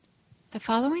The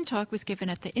following talk was given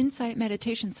at the Insight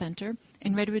Meditation Center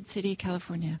in Redwood City,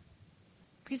 California.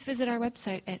 Please visit our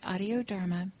website at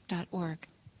audiodharma.org.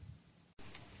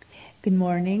 Good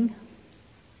morning.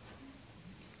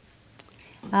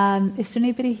 Is there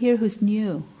anybody here who's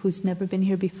new, who's never been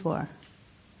here before?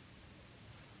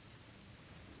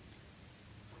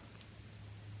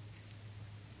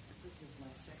 This is my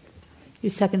second time.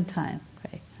 Your second time,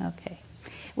 great, okay.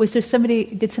 Was there somebody,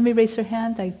 did somebody raise their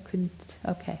hand? I couldn't,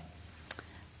 okay.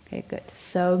 Okay, good.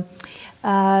 So,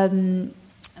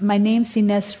 my name's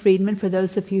Ines Friedman, for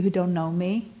those of you who don't know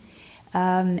me.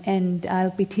 And I'll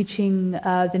be teaching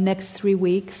the next 3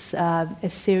 weeks a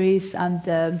series on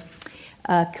the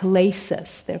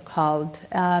kilesas, they're called.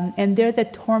 And they're the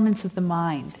torments of the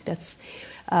mind. That's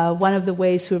one of the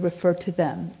ways we refer to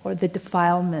them, or the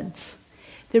defilements.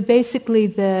 They're basically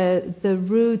the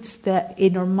roots that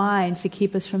in our minds that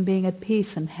keep us from being at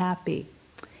peace and happy.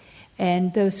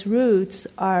 And those roots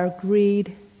are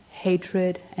greed,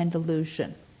 hatred, and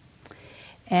delusion.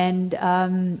 And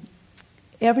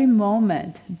every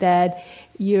moment that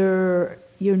you're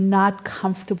not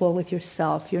comfortable with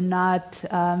yourself, you're not,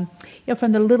 from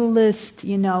the littlest,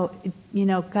 I'm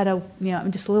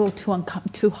just a little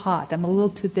too hot, I'm a little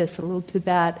too this, a little too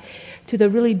that, to the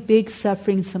really big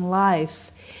sufferings in life.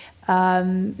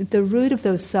 The root of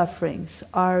those sufferings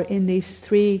are in these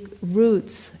 3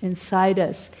 roots inside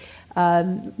us: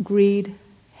 greed,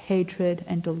 hatred,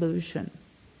 and delusion.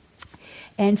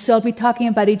 And so I'll be talking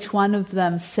about each one of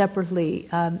them separately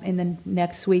in the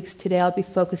next weeks. Today I'll be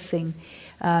focusing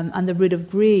on the root of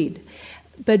greed.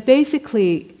 But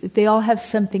basically, they all have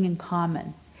something in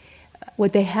common.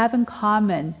 What they have in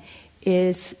common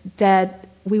is that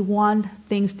we want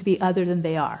things to be other than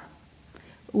they are.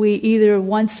 We either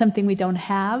want something we don't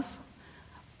have,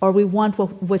 or we want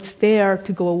what's there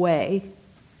to go away.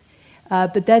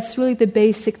 But that's really the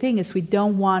basic thing, is we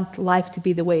don't want life to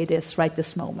be the way it is right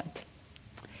this moment.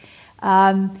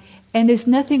 And there's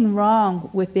nothing wrong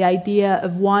with the idea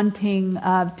of wanting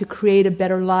to create a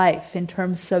better life in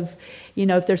terms of,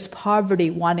 if there's poverty,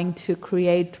 wanting to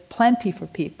create plenty for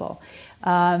people.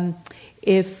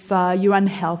 If you're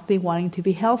unhealthy, wanting to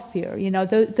be healthier.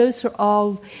 Those are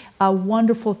all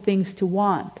wonderful things to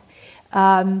want.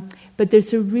 But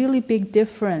there's a really big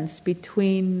difference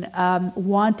between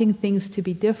wanting things to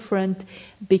be different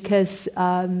because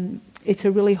it's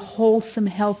a really wholesome,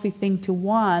 healthy thing to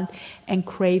want, and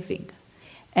craving.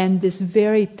 And this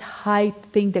very tight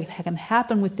thing that can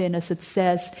happen within us that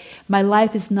says, my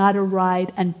life is not a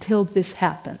ride until this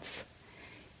happens.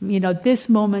 This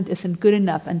moment isn't good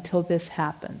enough until this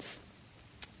happens.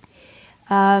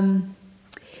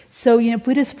 So,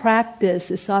 Buddhist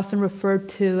practice is often referred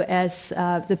to as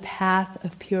the path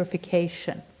of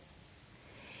purification.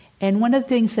 And one of the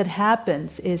things that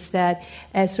happens is that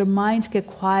as our minds get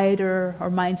quieter, our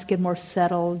minds get more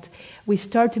settled, we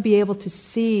start to be able to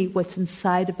see what's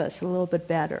inside of us a little bit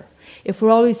better. If we're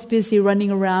always busy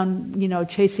running around,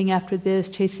 chasing after this,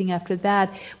 chasing after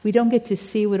that, we don't get to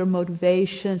see what our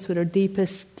motivations, what our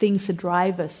deepest things that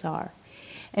drive us are.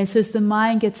 And so as the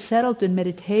mind gets settled in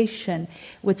meditation,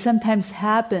 what sometimes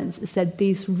happens is that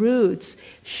these roots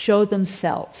show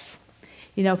themselves.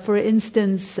 For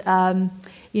instance,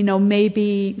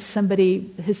 maybe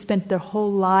somebody has spent their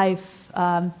whole life,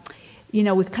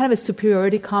 with kind of a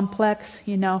superiority complex,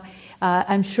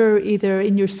 I'm sure either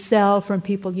in yourself or in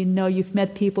people you've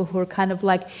met people who are kind of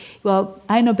like, well,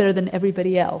 I know better than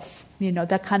everybody else,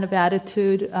 that kind of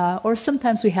attitude. Or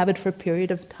sometimes we have it for a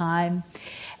period of time.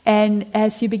 And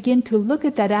as you begin to look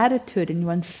at that attitude in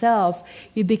oneself,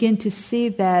 you begin to see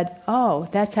that,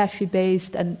 that's actually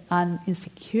based on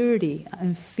insecurity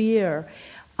and fear,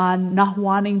 on not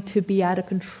wanting to be out of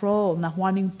control, not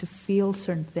wanting to feel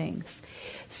certain things.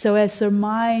 So as their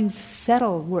minds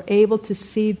settle, we're able to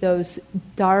see those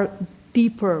dark,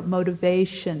 deeper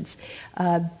motivations,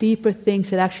 deeper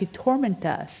things that actually torment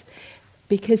us.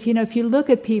 Because, if you look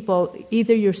at people,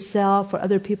 either yourself or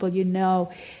other people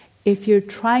if you're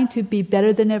trying to be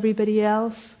better than everybody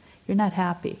else, you're not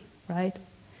happy, right?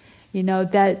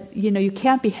 You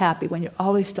can't be happy when you're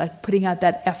always like putting out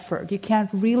that effort. You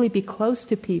can't really be close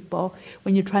to people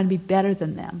when you're trying to be better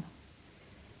than them.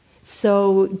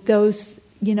 So those,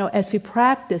 as we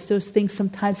practice, those things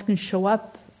sometimes can show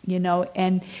up,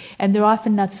 and they're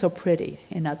often not so pretty,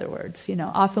 in other words.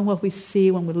 Often what we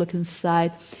see when we look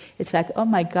inside, it's like, oh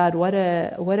my God, what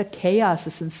a chaos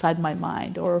is inside my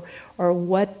mind, or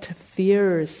what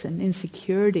fears and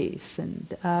insecurities.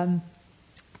 And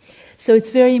So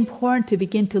it's very important to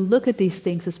begin to look at these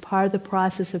things as part of the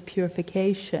process of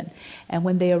purification. And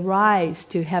when they arise,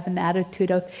 to have an attitude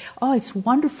of, oh, it's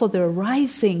wonderful, they're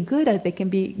arising, good, they can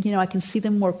be, I can see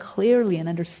them more clearly and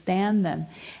understand them,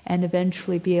 and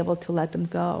eventually be able to let them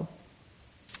go.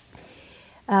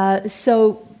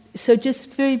 So just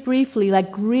very briefly,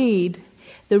 like greed,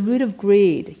 the root of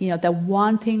greed, the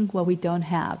wanting what we don't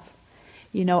have,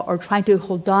 or trying to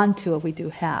hold on to what we do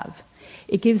have.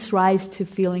 It gives rise to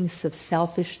feelings of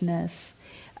selfishness,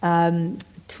 to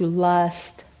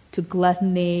lust, to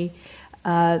gluttony,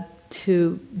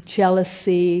 to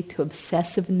jealousy, to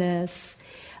obsessiveness,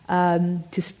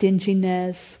 to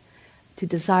stinginess, to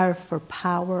desire for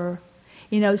power.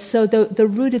 So the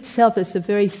root itself is a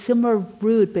very similar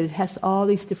root, but it has all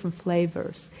these different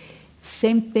flavors.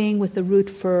 Same thing with the root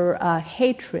for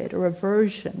hatred or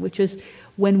aversion, which is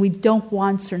when we don't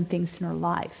want certain things in our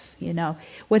life.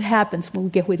 What happens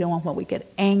when we don't want what? We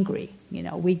get angry.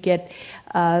 We get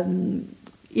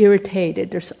irritated.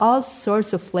 There's all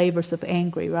sorts of flavors of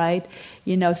angry, right?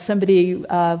 Somebody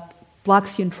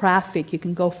blocks you in traffic. You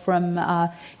can go from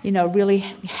really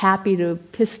happy to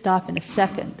pissed off in a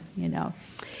second.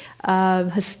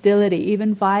 Hostility,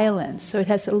 even violence. So it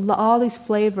has all these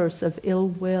flavors of ill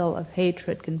will, of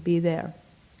hatred can be there.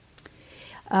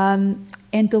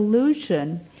 And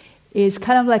delusion is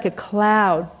kind of like a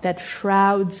cloud that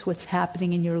shrouds what's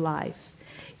happening in your life.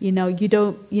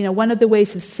 One of the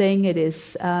ways of saying it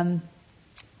is,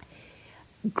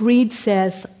 greed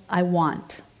says, I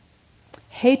want.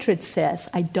 Hatred says,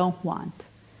 I don't want.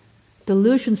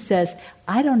 Delusion says,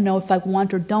 I don't know if I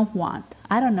want or don't want.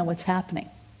 I don't know what's happening,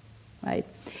 right?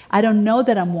 I don't know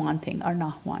that I'm wanting or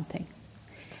not wanting.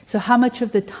 So how much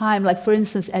of the time, like for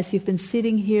instance, as you've been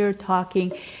sitting here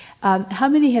talking, how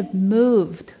many have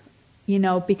moved,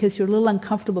 because you're a little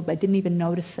uncomfortable but didn't even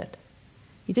notice it?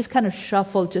 You just kind of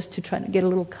shuffled just to try to get a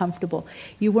little comfortable.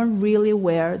 You weren't really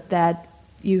aware that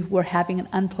you were having an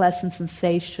unpleasant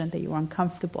sensation, that you were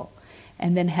uncomfortable,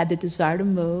 and then had the desire to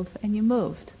move, and you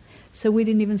moved. So we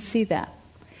didn't even see that.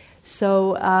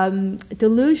 So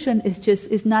delusion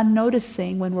is not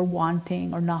noticing when we're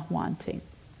wanting or not wanting.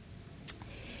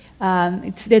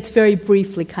 It's very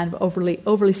briefly, kind of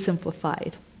overly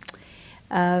simplified.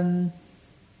 And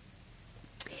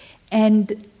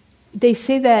they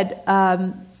say that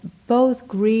both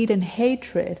greed and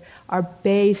hatred are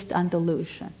based on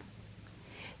delusion.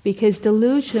 Because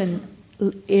delusion,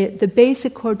 the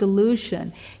basic core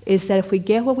delusion is that if we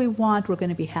get what we want, we're going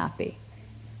to be happy.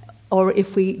 Or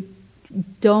if we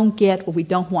don't get what we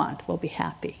don't want, we'll be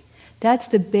happy. That's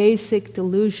the basic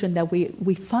delusion that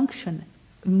we function.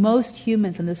 Most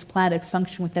humans on this planet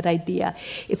function with that idea.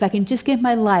 If I can just get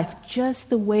my life just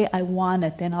the way I want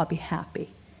it, then I'll be happy.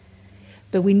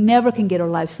 But we never can get our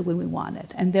lives the way we want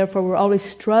it. And therefore we're always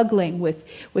struggling with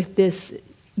this,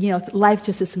 life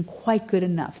just isn't quite good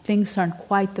enough. Things aren't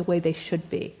quite the way they should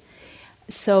be.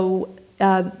 So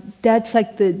that's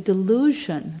like the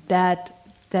delusion that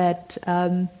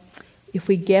if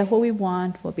we get what we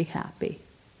want, we'll be happy.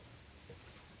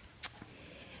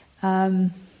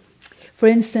 For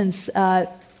instance,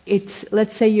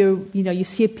 let's say you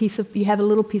see you have a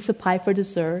little piece of pie for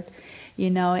dessert,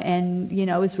 and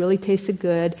it's really tasted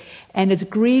good, and it's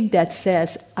greed that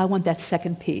says, I want that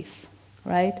second piece,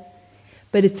 right?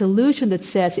 But it's illusion that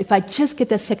says, if I just get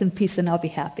that second piece, then I'll be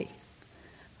happy.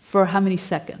 For how many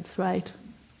seconds, right?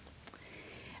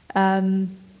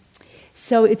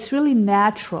 So it's really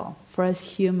natural for us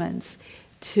humans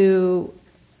to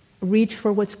reach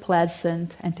for what's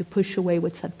pleasant and to push away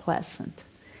what's unpleasant.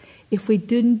 If we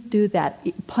didn't do that,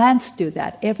 plants do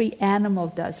that, every animal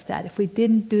does that. If we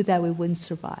didn't do that, we wouldn't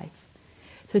survive.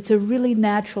 So it's a really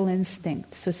natural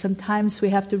instinct. So sometimes we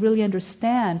have to really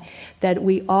understand that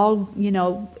we all,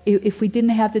 if we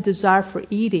didn't have the desire for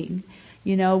eating,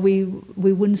 we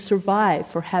wouldn't survive.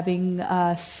 For having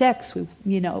sex,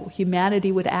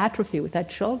 humanity would atrophy without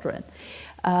children.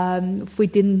 If we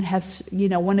didn't have,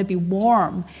 want to be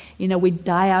warm, we'd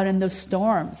die out in those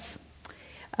storms.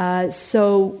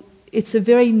 So it's a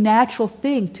very natural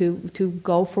thing to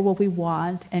go for what we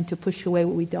want and to push away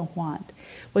what we don't want.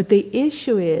 What the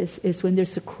issue is when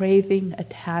there's a craving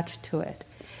attached to it,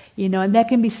 and that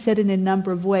can be said in a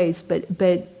number of ways. But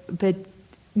the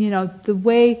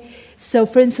way. So,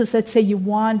 for instance, let's say you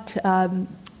want.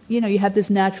 You have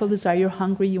this natural desire, you're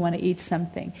hungry, you want to eat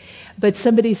something. But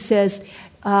somebody says,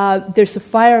 there's a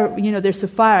fire, there's a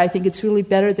fire. I think it's really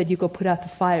better that you go put out the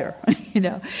fire,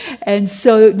 And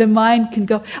so the mind can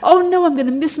go, oh no, I'm going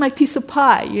to miss my piece of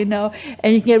pie, and you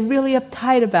can get really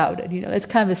uptight about it. It's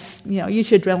kind of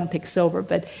usually adrenaline takes over,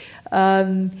 but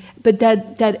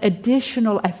that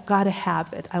additional, I've got to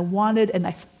have it. I want it, and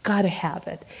I've got to have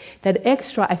it. That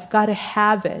extra, I've got to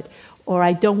have it, or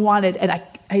I don't want it, and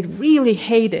I really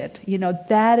hate it.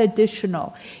 That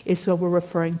additional is what we're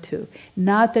referring to,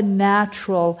 not the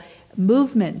natural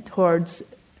movement towards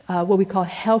what we call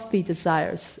healthy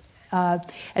desires,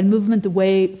 and movement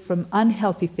away from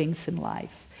unhealthy things in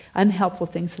life, unhelpful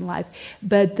things in life,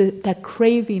 but that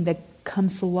craving that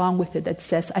comes along with it that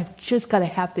says, I've just got to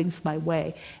have things my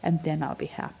way, and then I'll be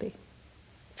happy.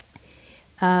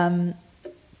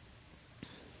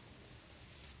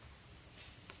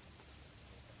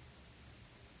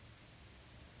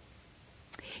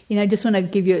 I just want to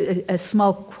give you a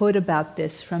small quote about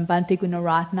this from Bhante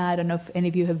Gunaratna. I don't know if any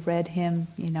of you have read him.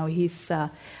 He's a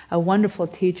wonderful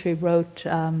teacher. He wrote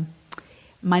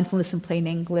Mindfulness in Plain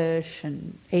English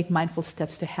and 8 Mindful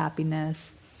Steps to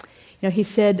Happiness. He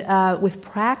said, with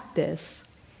practice,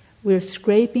 we're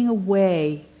scraping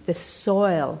away the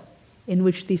soil in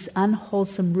which these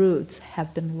unwholesome roots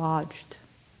have been lodged.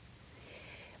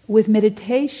 With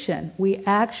meditation, we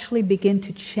actually begin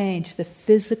to change the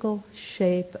physical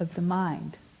shape of the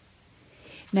mind.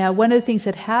 Now, one of the things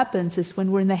that happens is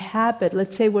when we're in the habit,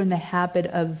 let's say we're in the habit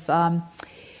of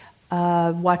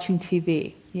watching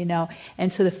TV,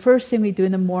 and so the first thing we do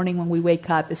in the morning when we wake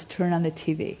up is turn on the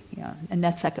TV, and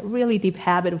that's like a really deep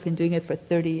habit. We've been doing it for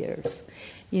 30 years.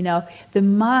 The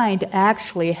mind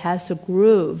actually has a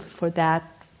groove for that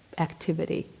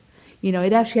activity.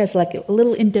 It actually has like a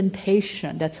little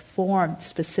indentation that's formed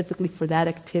specifically for that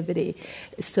activity,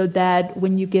 so that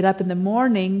when you get up in the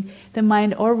morning, the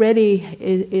mind already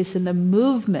is in the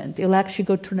movement. It'll actually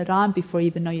go turn it on before you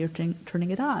even know you're turning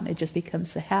it on. It just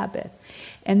becomes a habit.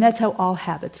 And that's how all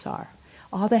habits are.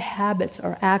 All the habits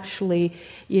are actually,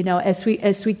 as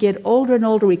we get older and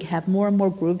older, we have more and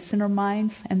more grooves in our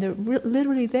minds, and they're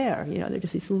literally there. They're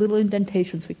just these little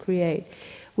indentations we create.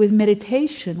 With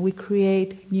meditation, we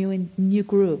create new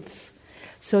grooves,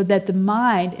 so that the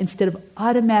mind, instead of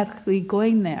automatically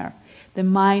going there, the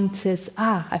mind says,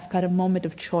 I've got a moment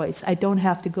of choice. I don't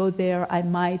have to go there. I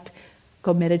might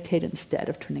go meditate instead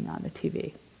of turning on the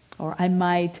TV. Or I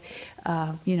might,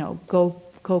 go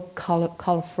call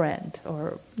a friend,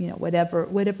 or,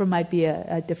 whatever might be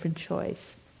a different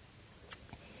choice.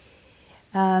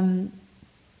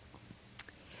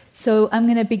 So I'm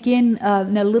going to begin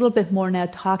a little bit more now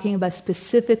talking about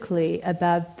specifically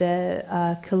about the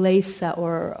kilesa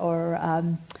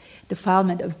or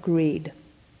defilement of greed.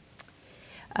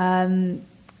 And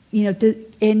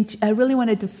I really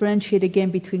want to differentiate again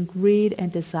between greed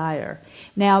and desire.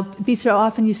 Now, these are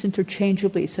often used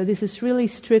interchangeably, so this is really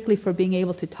strictly for being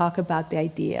able to talk about the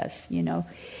ideas.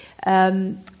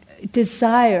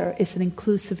 Desire is an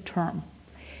inclusive term.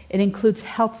 It includes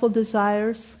helpful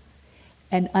desires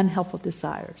and unhelpful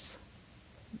desires.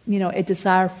 A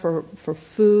desire for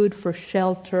food, for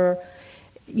shelter,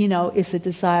 is a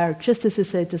desire, just as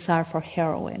it's a desire for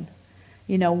heroin.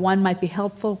 One might be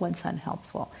helpful, one's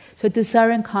unhelpful. So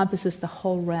desire encompasses the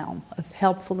whole realm of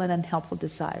helpful and unhelpful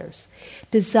desires.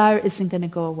 Desire isn't going to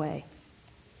go away.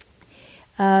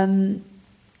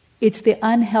 It's the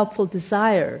unhelpful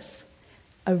desires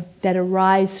that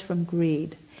arise from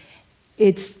greed.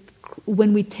 It's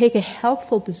when we take a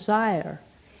helpful desire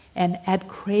and add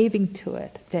craving to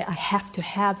it, that I have to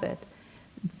have it,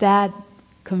 that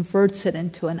converts it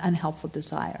into an unhelpful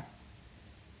desire.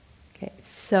 Okay,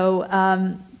 so,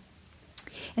 and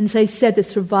as I said, the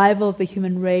survival of the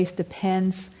human race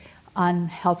depends on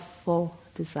healthful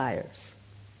desires.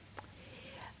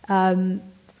 So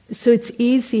it's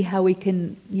easy how we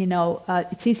can,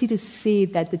 it's easy to see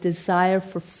that the desire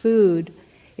for food,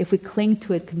 if we cling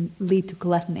to it, can lead to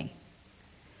gluttony.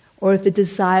 Or if the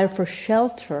desire for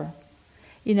shelter,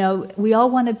 we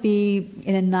all want to be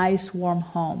in a nice, warm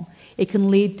home. It can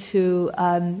lead to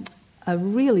a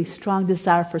really strong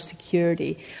desire for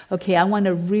security. Okay, I want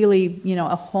a really,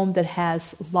 a home that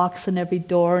has locks on every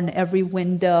door and every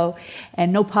window,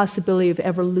 and no possibility of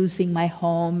ever losing my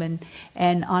home,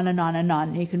 and on and on and on.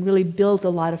 And you can really build a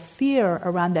lot of fear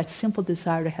around that simple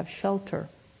desire to have shelter.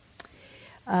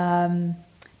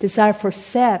 Desire for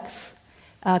sex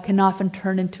can often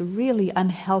turn into really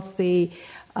unhealthy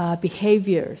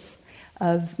behaviors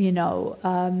of,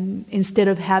 instead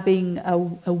of having a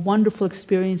wonderful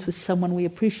experience with someone we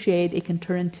appreciate, it can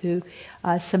turn into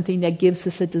something that gives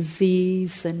us a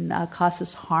disease and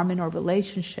causes harm in our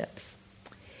relationships.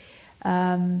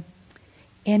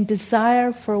 and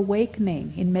desire for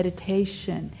awakening in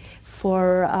meditation,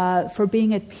 for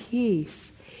being at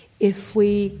peace, if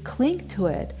we cling to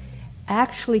it,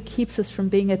 actually keeps us from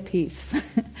being at peace.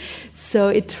 So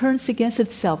it turns against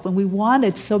itself. When we want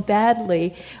it so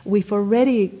badly, we've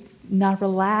already not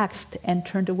relaxed and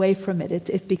turned away from it.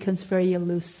 It becomes very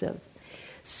elusive.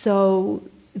 So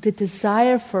the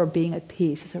desire for being at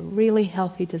peace is a really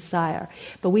healthy desire.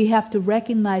 But we have to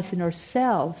recognize in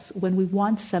ourselves when we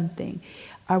want something,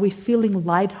 are we feeling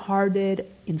lighthearted,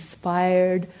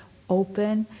 inspired,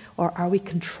 open, or are we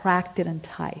contracted and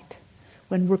tight?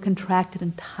 When we're contracted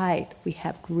and tight, we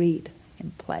have greed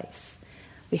in place.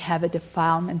 We have a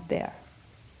defilement there.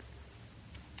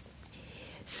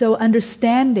 So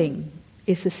understanding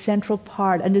is a central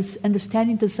part,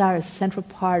 understanding desire is a central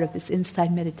part of this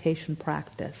insight meditation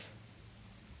practice.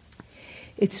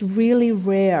 It's really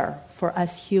rare for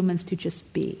us humans to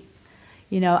just be.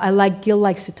 Gil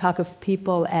likes to talk of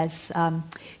people as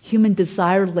human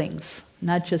desirelings,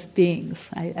 not just beings.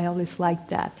 I always like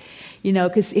that.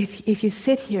 Because if you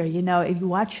sit here, if you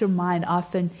watch your mind,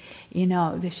 often,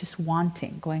 there's just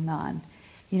wanting going on.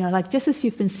 Like just as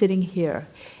you've been sitting here,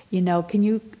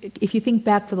 if you think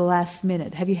back for the last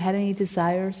minute, have you had any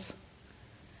desires?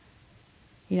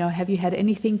 Have you had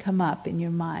anything come up in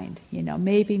your mind?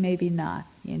 Maybe, maybe not,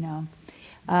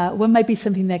 What might be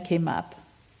something that came up?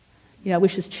 I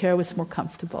wish this chair was more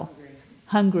comfortable.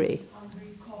 Hungry.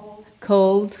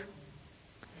 Cold.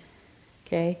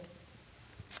 Okay.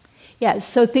 Yeah,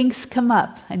 so things come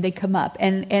up, and they come up.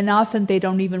 And often they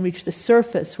don't even reach the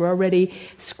surface. We're already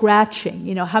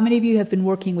scratching. How many of you have been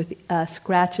working with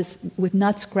scratches, with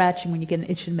not scratching when you get an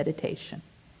itch in meditation?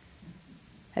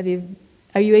 Are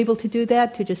you able to do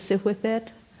that, to just sit with it?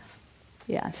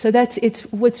 Yeah, so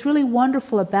what's really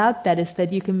wonderful about that is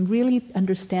that you can really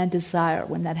understand desire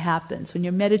when that happens. When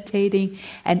you're meditating,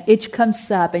 an itch comes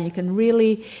up, and you can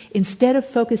really, instead of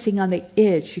focusing on the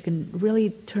itch, you can really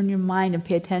turn your mind and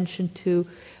pay attention to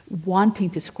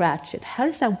wanting to scratch it. How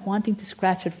does that wanting to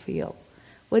scratch it feel?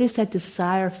 What does that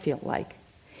desire feel like?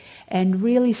 And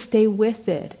really stay with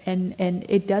it, and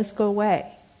it does go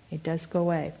away. It does go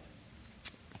away.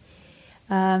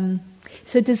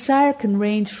 So desire can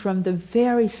range from the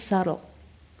very subtle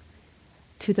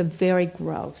to the very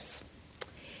gross.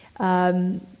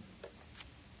 And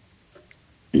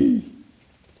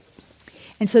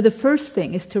so the first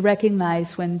thing is to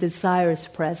recognize when desire is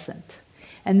present.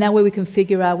 And that way we can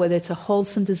figure out whether it's a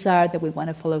wholesome desire that we want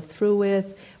to follow through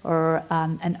with, or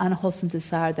an unwholesome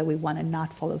desire that we want to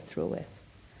not follow through with.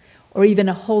 Or even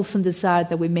a wholesome desire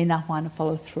that we may not want to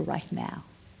follow through right now.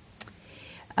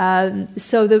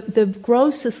 So the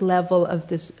grossest level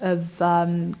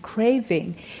of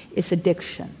craving is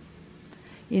addiction.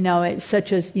 It's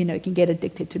such as, you can get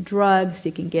addicted to drugs,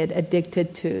 you can get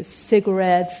addicted to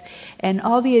cigarettes, and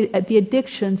all the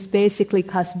addictions basically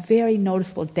cause very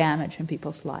noticeable damage in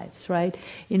people's lives, right?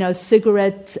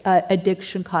 Cigarette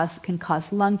addiction can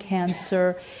cause lung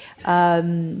cancer.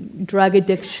 Drug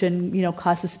addiction,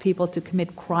 causes people to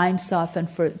commit crimes often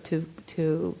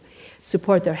to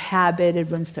support their habit. It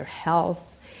ruins their health.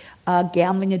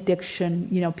 Gambling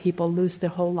addiction, people lose their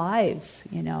whole lives.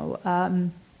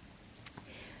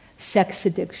 Sex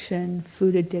addiction,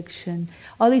 food addiction,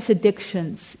 all these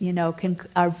addictions,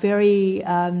 are very,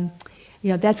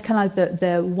 that's kind of like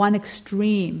the one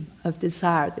extreme of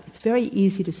desire. It's very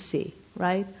easy to see,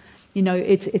 right?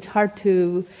 It's hard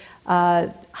to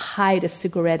hide a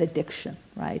cigarette addiction,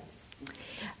 right?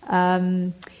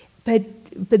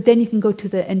 But then you can go to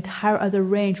the entire other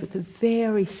range with the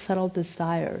very subtle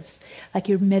desires, like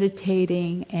you're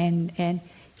meditating and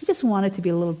you just want it to be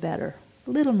a little better, a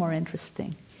little more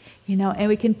interesting. And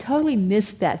we can totally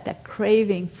miss that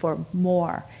craving for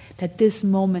more, that this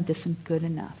moment isn't good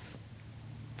enough.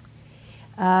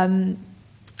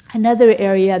 Another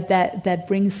area that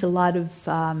brings a lot of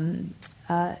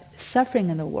suffering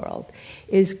in the world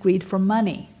is greed for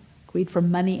money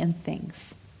and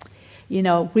things.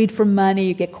 Greed for money,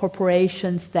 you get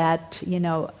corporations that,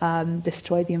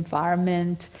 destroy the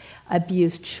environment,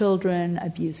 abuse children,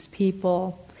 abuse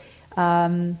people.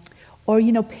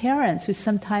 Or parents who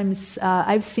sometimes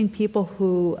I've seen people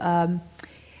who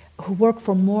work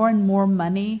for more and more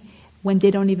money when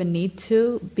they don't even need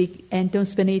to, and don't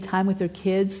spend any time with their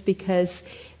kids because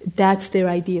that's their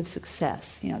idea of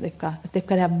success. They've got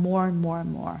to have more and more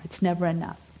and more. It's never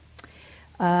enough.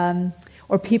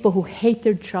 Or people who hate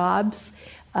their jobs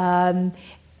and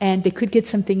they could get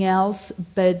something else,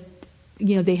 but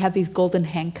they have these golden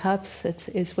handcuffs.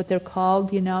 Is what they're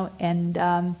called.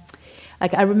 And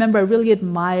like I remember, I really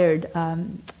admired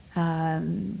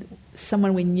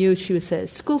someone we knew. She was a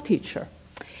school teacher,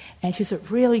 And she's a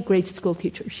really great school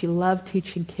teacher. She loved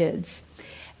teaching kids.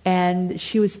 And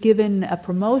she was given a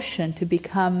promotion to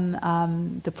become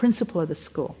the principal of the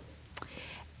school.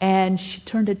 And she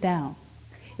turned it down.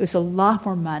 It was a lot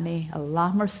more money, a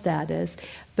lot more status.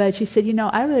 But she said,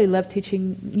 I really love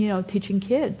teaching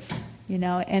kids,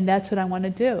 and that's what I want to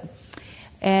do.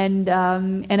 And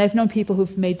I've known people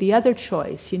who've made the other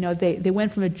choice. They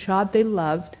went from a job they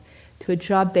loved to a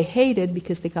job they hated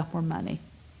because they got more money.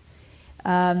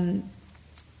 And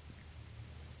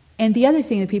the other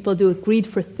thing that people do is greed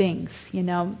for things,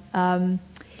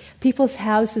 people's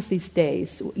houses these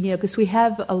days, because we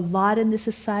have a lot in this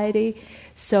society,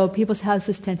 so people's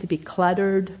houses tend to be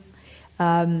cluttered,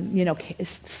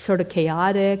 sort of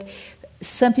chaotic.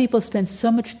 Some people spend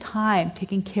so much time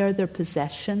taking care of their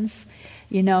possessions,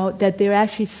 that they're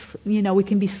actually, we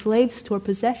can be slaves to our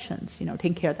possessions,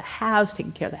 taking care of the house,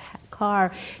 taking care of the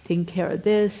car, taking care of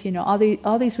this,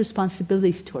 all these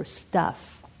responsibilities to our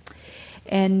stuff.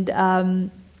 And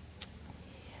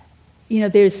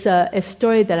there's a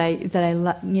story that I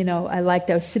liked.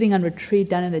 I was sitting on retreat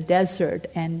down in the desert,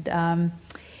 and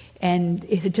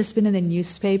it had just been in the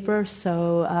newspaper.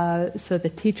 So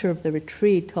the teacher of the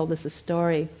retreat told us a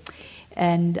story,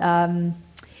 and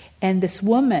this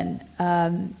woman,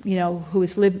 who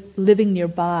was living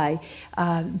nearby,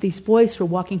 these boys were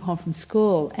walking home from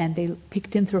school, and they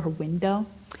peeked in through her window.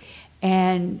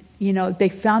 And, they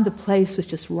found the place was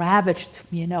just ravaged,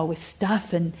 with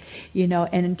stuff and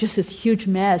just this huge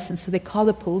mess. And so they called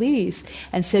the police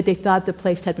and said they thought the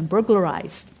place had been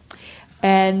burglarized.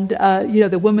 And,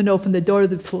 the woman opened the door to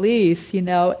the police,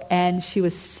 and she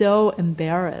was so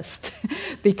embarrassed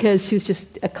because she was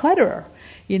just a clutterer,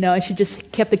 and she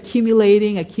just kept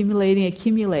accumulating. But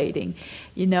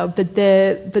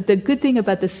the good thing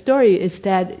about the story is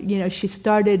that, she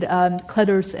started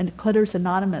Clutters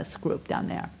Anonymous group down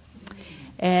there,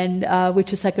 and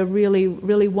which is like a really,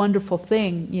 really wonderful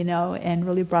thing, and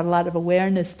really brought a lot of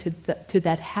awareness to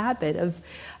that habit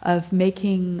of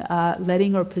making,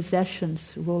 letting our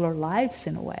possessions rule our lives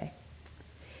in a way.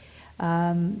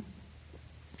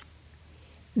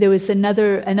 There was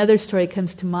another story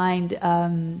comes to mind. I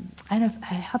don't know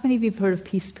how many of you have heard of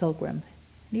Peace Pilgrim?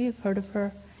 Any of you have heard of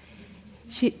her?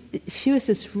 She was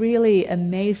this really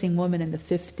amazing woman in the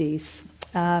 50s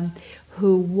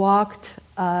who walked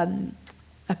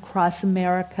across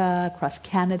America, across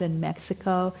Canada and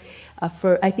Mexico.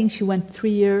 I think she went 3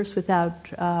 years without,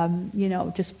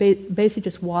 just basically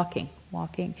just walking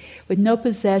with no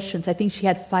possessions. I think she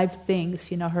had 5 things,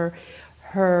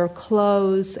 her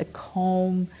clothes, a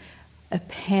comb, a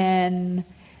pen,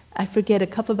 I forget a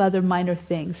couple of other minor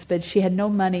things, but she had no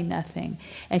money, nothing.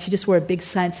 And she just wore a big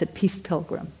sign that said Peace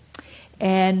Pilgrim.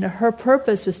 And her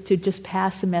purpose was to just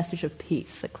pass the message of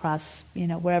peace across,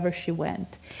 wherever she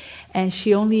went. And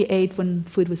she only ate when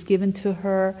food was given to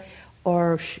her,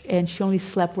 and she only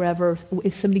slept wherever.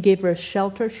 If somebody gave her a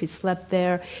shelter, she slept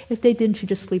there. If they didn't, she'd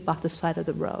just sleep off the side of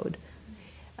the road.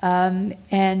 And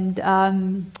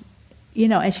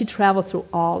she traveled through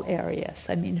all areas.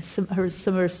 I mean, some of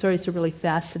her stories are really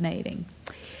fascinating.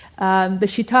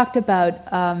 But she talked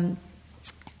about,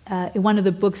 in one of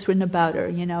the books written about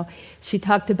her, she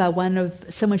talked about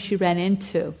someone she ran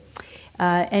into.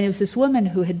 And it was this woman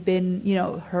who had been,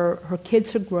 her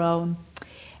kids are grown,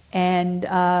 and,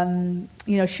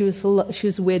 she was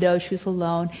a widow, she was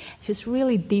alone. She was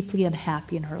really deeply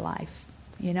unhappy in her life.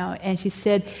 And she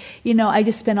said, I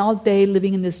just spent all day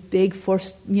living in this big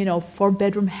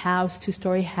 4-bedroom house,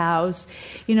 2-story house.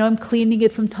 I'm cleaning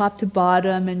it from top to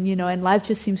bottom, and life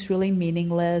just seems really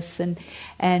meaningless, and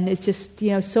it's just,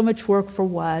 so much work for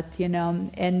what,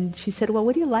 And she said, well,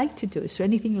 what do you like to do? Is there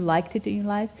anything you like to do in your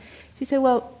life? She said,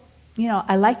 well,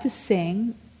 I like to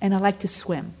sing, and I like to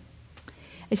swim.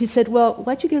 And she said, well,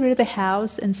 why'd you get rid of the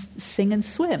house and sing and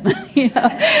swim?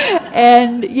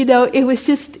 And, it was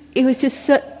just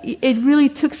it really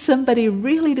took somebody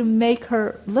really to make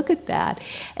her look at that.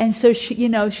 And so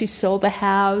she sold the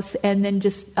house and then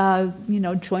just,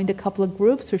 joined a couple of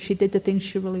groups where she did the things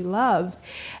she really loved.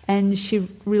 And she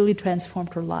really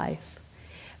transformed her life.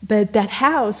 But that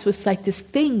house was like this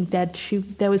thing that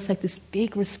was like this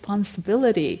big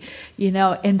responsibility,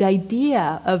 and the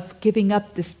idea of giving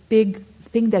up this big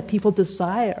thing that people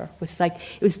desire the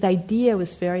idea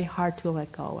was very hard to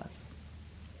let go of.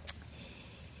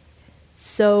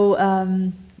 So,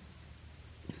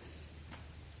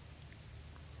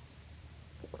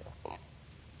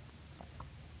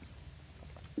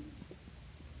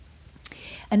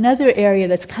 another area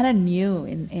that's kind of new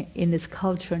in this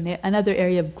culture, another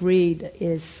area of greed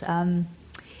is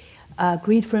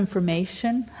greed for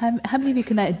information. How many of you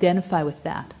can identify with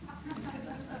that?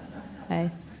 Okay.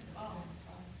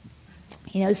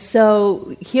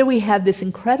 So here we have this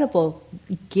incredible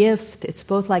gift. It's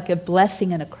both like a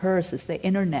blessing and a curse. It's the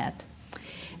internet.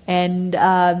 And,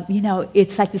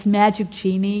 it's like this magic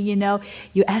genie,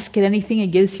 you ask it anything, it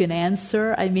gives you an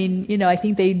answer. I mean, I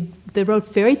think they wrote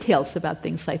fairy tales about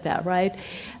things like that, right?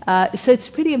 So it's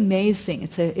pretty amazing.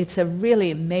 It's a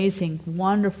really amazing,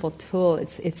 wonderful tool.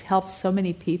 It's helped so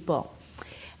many people.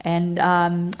 And,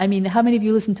 how many of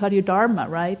you listen to Audio Dharma,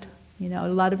 right? A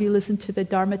lot of you listen to the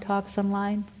Dharma talks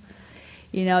online.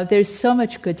 There's so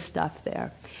much good stuff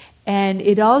there. And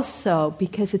it also,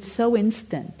 because it's so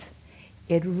instant,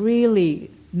 it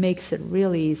really makes it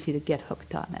really easy to get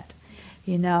hooked on it,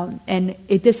 And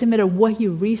it doesn't matter what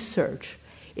you research.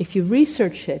 If you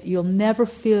research it, you'll never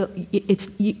feel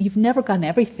you've never gotten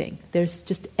everything. There's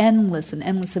just endless and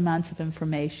endless amounts of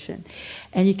information,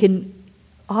 and you can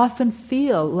often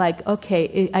feel like,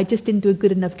 okay, I just didn't do a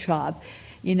good enough job.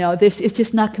 It's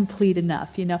just not complete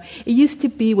enough. It used to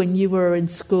be when you were in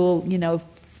school,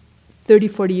 30,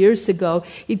 40 years ago,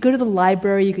 you'd go to the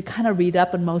library, you could kind of read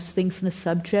up on most things in the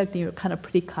subject, and you're kind of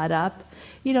pretty caught up.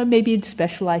 Maybe you'd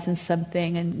specialize in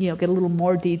something and, get a little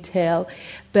more detail.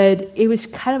 But it was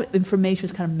kind of, information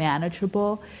was kind of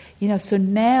manageable. So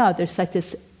now there's like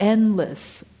this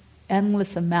endless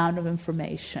amount of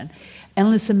information,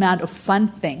 endless amount of fun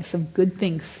things, of good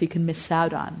things you can miss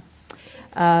out on.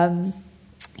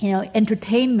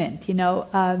 Entertainment,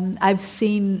 I've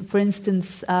seen, for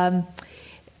instance,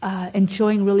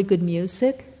 enjoying really good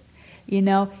music,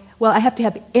 well, I have to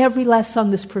have every last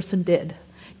song this person did,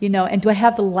 and do I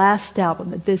have the last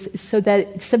album, so that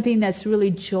it's something that's really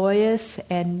joyous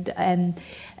and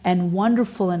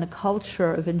wonderful in a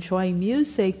culture of enjoying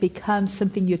music becomes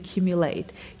something you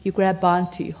accumulate, you grab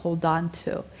onto, you hold on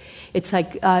to. It's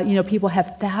like, people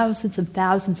have thousands and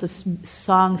thousands of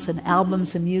songs and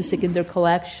albums and music in their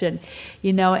collection,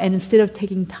 and instead of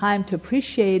taking time to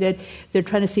appreciate it, they're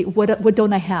trying to see, what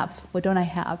don't I have? What don't I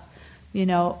have?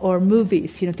 Or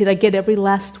movies, did I get every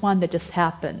last one that just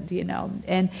happened,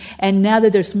 And now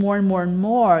that there's more and more and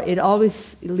more, it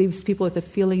always leaves people with a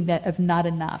feeling of not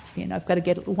enough, I've got to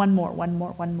get one more.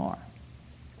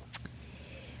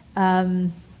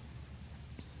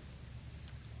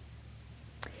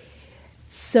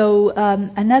 So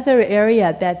another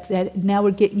area that now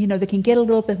we're getting, that can get a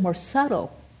little bit more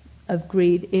subtle of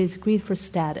greed is greed for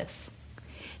status.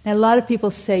 Now a lot of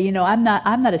people say, I'm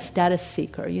not a status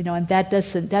seeker, and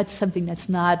that's something that's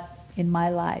not in my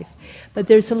life. But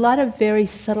there's a lot of very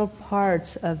subtle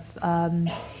parts of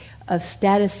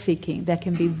status seeking that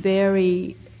can be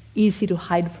very easy to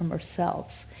hide from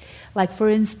ourselves. Like for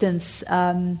instance.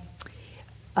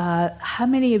 How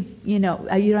many of you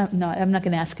don't know? I'm not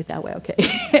going to ask it that way. Okay,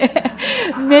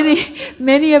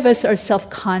 many of us are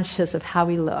self-conscious of how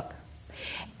we look,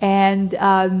 and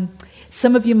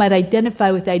some of you might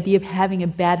identify with the idea of having a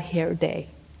bad hair day.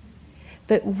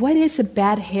 But what is a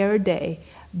bad hair day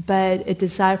but a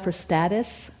desire for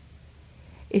status?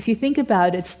 If you think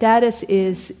about it, status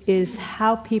is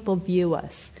how people view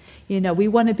us. We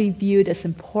want to be viewed as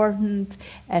important,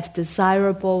 as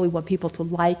desirable. We want people to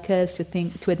like us,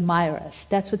 to admire us.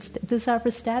 That's what desire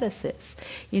for status is.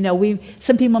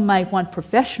 Some people might want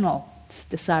professional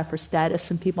desire for status.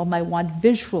 Some people might want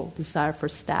visual desire for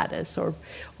status, or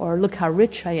look how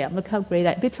rich I am, look how great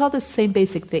I am. It's all the same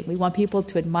basic thing. We want people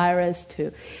to admire us,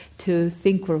 to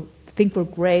think we're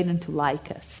great, and to like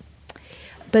us.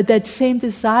 But that same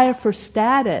desire for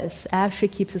status actually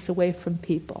keeps us away from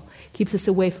people, keeps us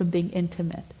away from being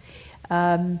intimate.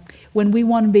 When we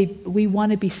want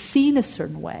to be seen a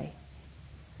certain way,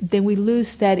 then we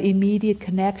lose that immediate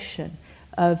connection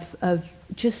of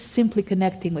just simply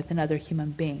connecting with another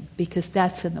human being, because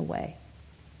that's in the way.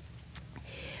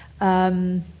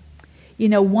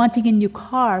 Wanting a new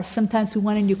car, sometimes we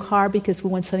want a new car because we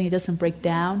want something that doesn't break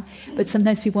down, but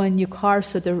sometimes people want a new car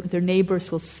so their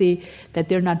neighbors will see that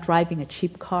they're not driving a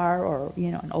cheap car or,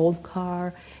 an old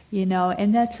car,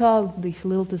 and that's all these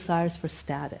little desires for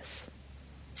status.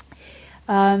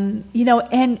 And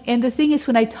the thing is,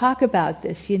 when I talk about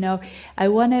this, I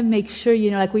want to make sure,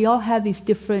 like we all have these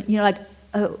different,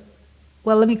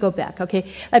 well, let me go back, okay?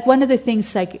 Like one of the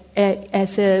things, like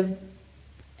as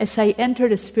I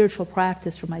entered a spiritual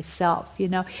practice for myself,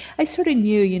 I sort of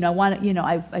knew,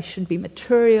 I shouldn't be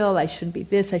material, I shouldn't be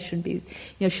this, I shouldn't be,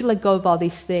 should let go of all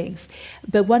these things.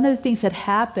 But one of the things that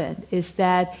happened is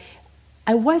that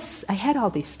I had all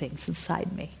these things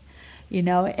inside me,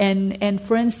 and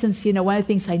for instance, one of the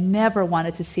things I never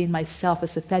wanted to see in myself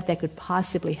is the fact that I could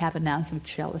possibly have an ounce of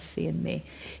jealousy in me.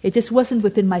 It just wasn't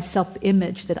within my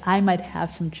self-image that I might have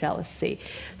some jealousy.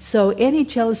 So any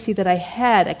jealousy that I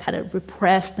had, I kind of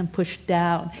repressed and pushed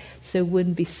down so it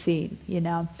wouldn't be seen,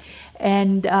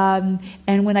 And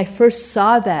when I first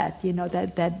saw that,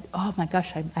 that oh my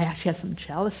gosh, I actually have some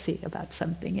jealousy about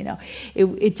something,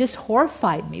 It just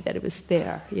horrified me that it was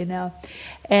there,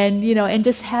 And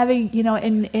just having,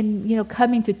 and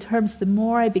coming to terms, the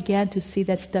more I began to see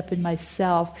that stuff in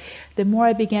myself, the more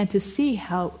I began to see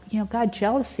how, God,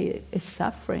 jealousy is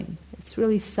suffering. It's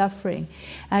really suffering.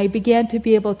 I began to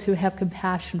be able to have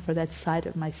compassion for that side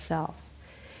of myself.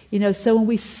 So when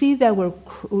we see that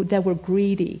we're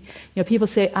greedy, people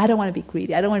say, I don't want to be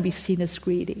greedy. I don't want to be seen as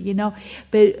greedy,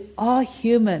 But all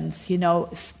humans,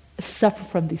 suffer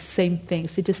from these same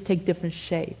things. They just take different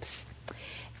shapes.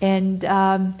 And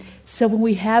so when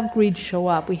we have greed show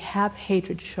up, we have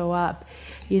hatred show up,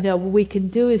 what we can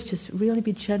do is just really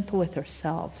be gentle with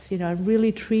ourselves, and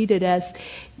really treat it as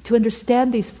to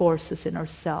understand these forces in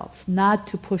ourselves, not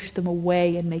to push them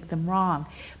away and make them wrong,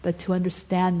 but to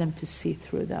understand them, to see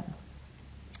through them.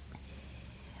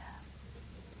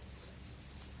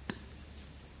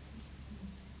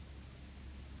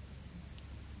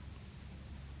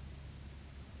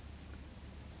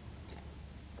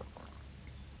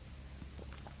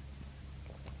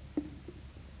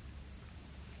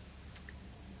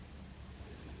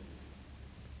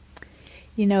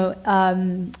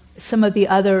 Some of the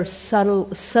other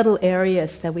subtle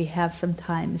areas that we have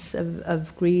sometimes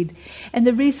of greed. And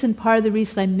part of the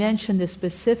reason I mention the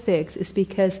specifics is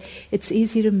because it's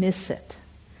easy to miss it.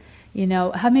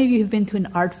 How many of you have been to an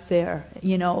art fair,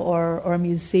 or a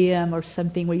museum or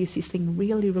something where you see something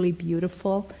really, really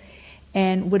beautiful,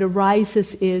 and what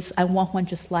arises is, I want one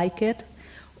just like it,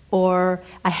 or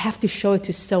I have to show it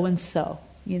to so-and-so,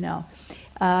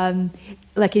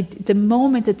 the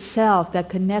moment itself, that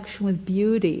connection with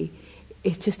beauty,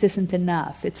 it just isn't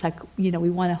enough. It's like, we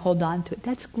want to hold on to it.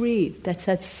 That's greed. That's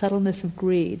that subtleness of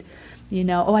greed.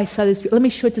 Oh, I saw this, let me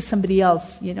show it to somebody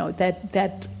else,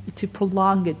 that to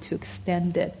prolong it, to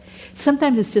extend it.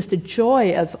 Sometimes it's just a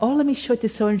joy of, oh, let me show it to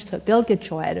so-and-so. They'll get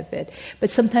joy out of it. But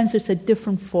sometimes there's a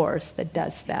different force that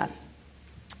does that.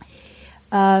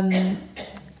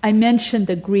 I mentioned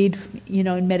the greed,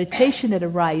 in meditation that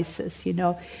arises,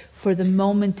 for the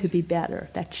moment to be better,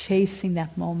 that chasing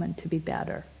that moment to be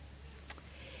better.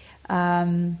 I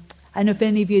don't know if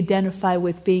any of you identify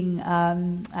with being,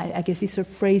 I guess these are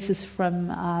phrases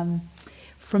from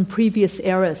previous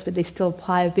eras, but they still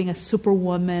apply, of being a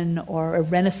superwoman or a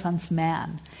Renaissance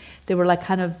man. They were like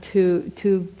kind of two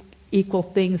equal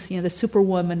things. The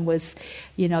superwoman was,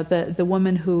 the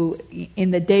woman who,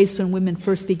 in the days when women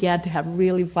first began to have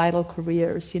really vital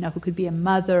careers, who could be a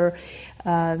mother,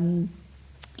 and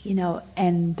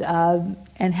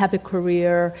have a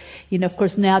career. Of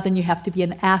course, now then you have to be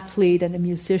an athlete and a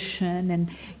musician, and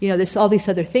there's all these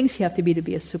other things you have to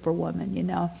be a superwoman.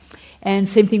 And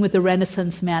same thing with the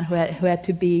Renaissance man who had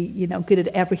to be good at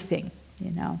everything.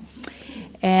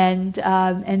 And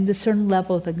the certain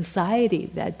level of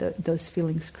anxiety that those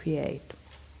feelings create.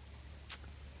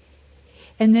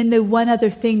 And then the one other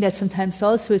thing that sometimes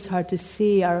also is hard to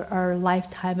see are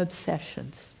lifetime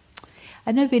obsessions.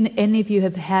 I don't know if any of you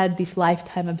have had these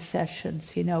lifetime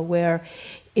obsessions, where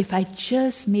if I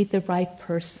just meet the right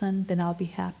person, then I'll be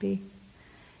happy.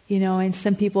 And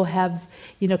some people have,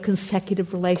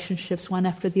 consecutive relationships, one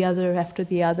after the other,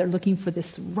 looking for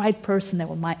this right person that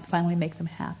will finally make them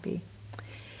happy.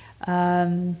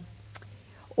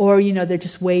 Or, they're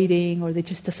just waiting, or it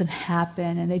just doesn't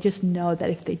happen, and they just know that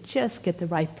if they just get the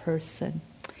right person.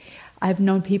 I've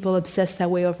known people obsess that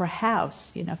way over a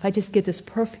house. If I just get this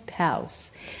perfect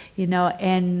house,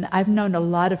 and I've known a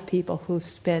lot of people who've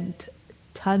spent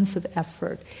tons of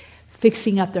effort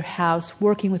fixing up their house,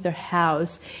 working with their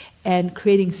house, and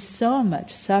creating so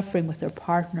much suffering with their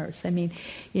partners. I mean,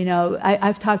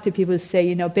 I've talked to people who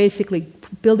say, basically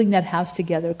building that house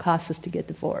together costs us to get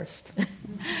divorced.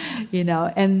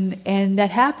 And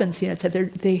that happens, it's that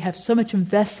they have so much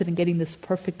invested in getting this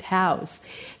perfect house,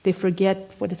 they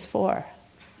forget what it's for.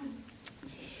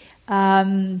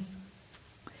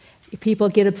 People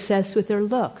get obsessed with their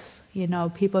looks.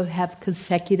 People have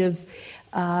consecutive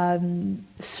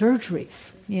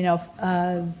surgeries,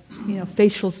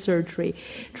 facial surgery,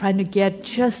 trying to get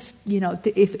just,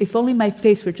 if only my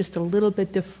face were just a little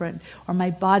bit different, or my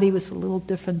body was a little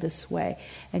different this way,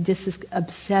 and just this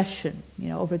obsession,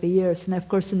 over the years. And of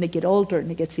course, then they get older,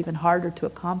 and it gets even harder to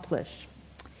accomplish.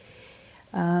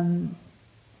 So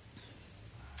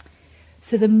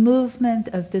the movement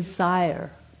of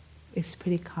desire is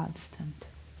pretty constant.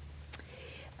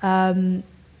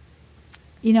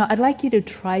 I'd like you to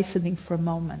try something for a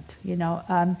moment.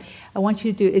 I want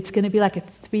you to do, it's going to be like a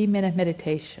 3-minute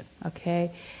meditation,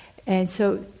 okay? And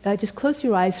so just close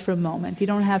your eyes for a moment. You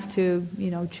don't have to,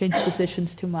 change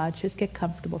positions too much. Just get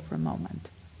comfortable for a moment.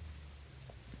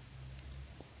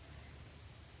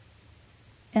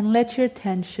 And let your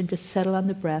attention just settle on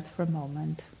the breath for a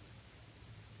moment.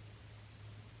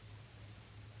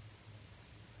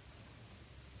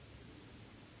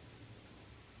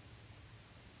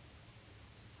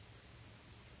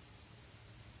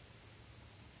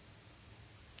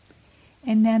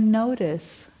 And then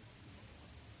notice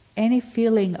any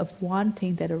feeling of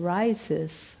wanting that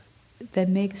arises that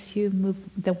makes you move,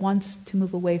 that wants to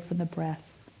move away from the breath.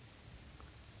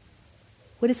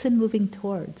 What is it moving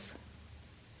towards?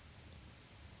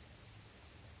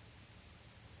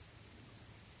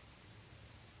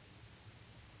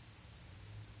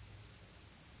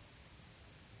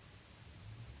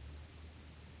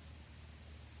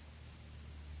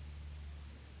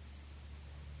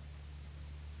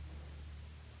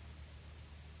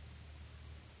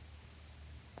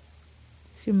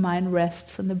 So your mind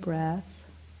rests on the breath.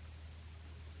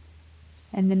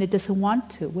 And then it doesn't want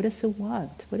to. What does it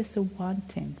want? What is it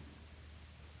wanting?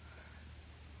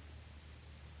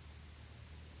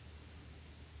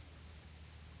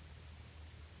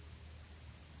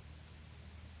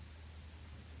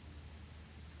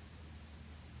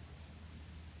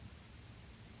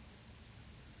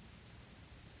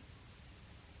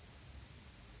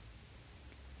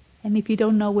 And if you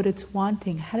don't know what it's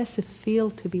wanting, how does it feel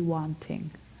to be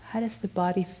wanting? How does the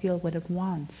body feel what it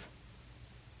wants?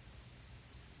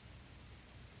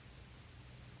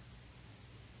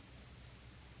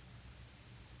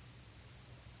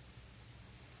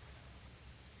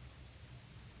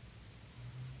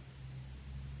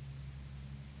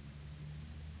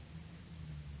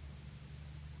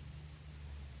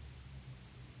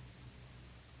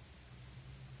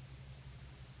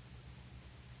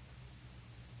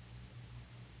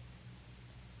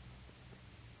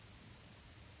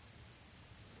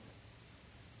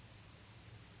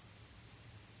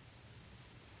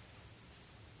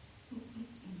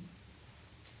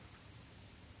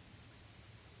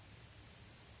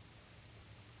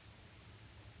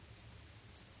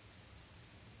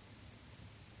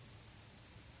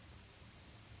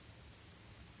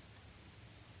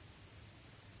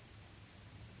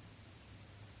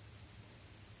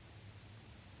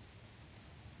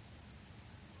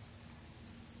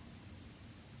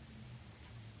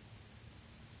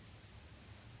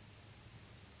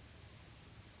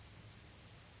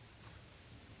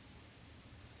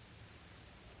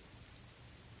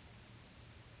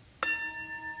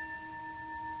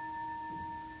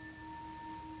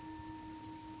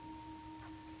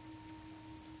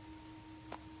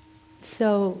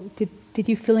 So, did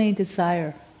you feel any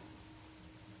desire?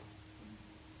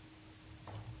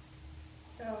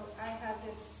 So I have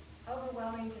this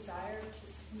overwhelming desire to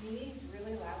sneeze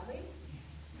really loudly,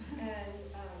 and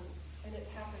it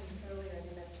happened earlier in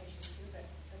the meditation too, but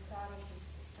the thought of just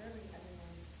disturbing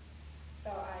everyone. So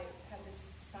I had this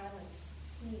silent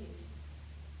sneeze,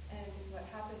 and what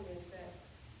happened is that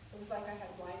it was like I had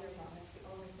blinders on. It's the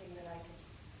only thing that I could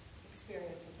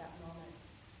experience at that moment.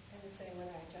 And the same when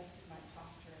I adjusted my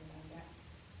posture and my neck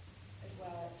as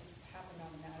well, it just happened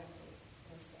automatically.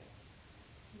 It was like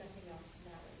nothing else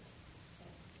mattered. So,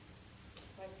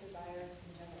 like desire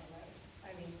in general, right?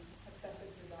 I mean,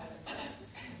 obsessive desire.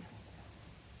 Something has to happen.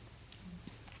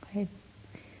 Right.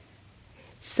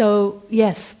 So,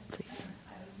 yes, please.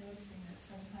 I was noticing that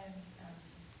sometimes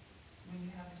when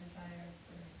you have a desire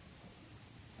for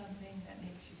something that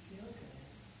makes you feel good,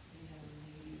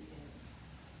 maybe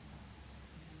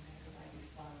I go buy these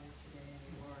flowers today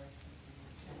or something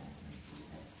like that, or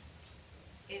something.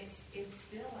 It's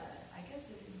still I guess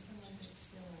in some ways it's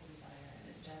still a desire, and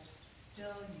it does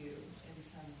fill you in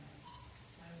some way.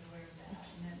 So I was aware of that,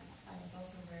 and then I was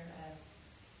also aware of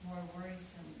more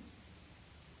worrisome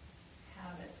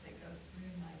habits that go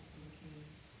through my thinking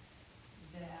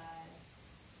that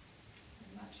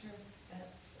I'm not sure if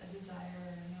that's a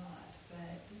desire or not,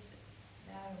 but just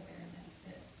that awareness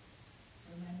that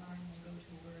my mind will go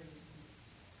to worry.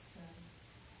 So,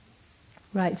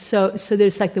 Right. So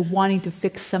there's like the wanting to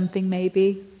fix something,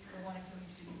 maybe. or wanting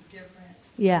something to be different.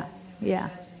 Yeah. Yeah.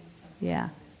 Judging something Yeah.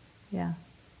 Yeah.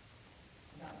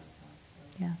 about myself.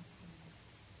 So. Yeah.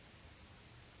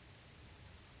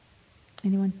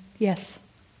 Anyone? Yes.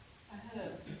 I had a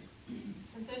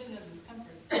sensation of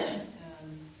discomfort,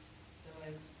 and so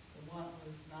the want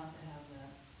was not to have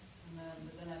that.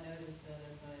 But then I noticed that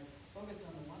as I focused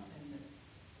on the one thing,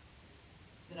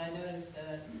 that I noticed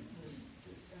that,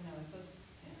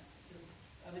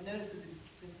 I would notice that this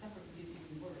discomfort would get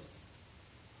even worse.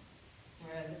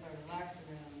 Whereas if I relaxed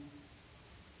around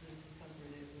this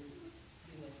discomfort, it would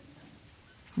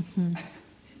Mm-hmm.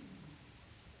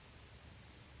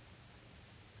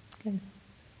 Good.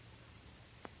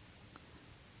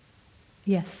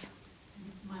 Yes.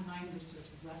 My mind was just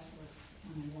restless,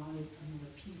 and I wanted a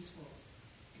more peaceful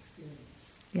experience.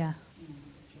 Yeah. And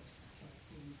it just kept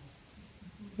being restless.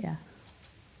 Yeah.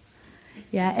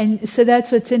 Yeah, and so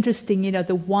that's what's interesting,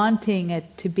 the wanting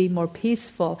it to be more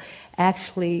peaceful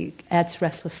actually adds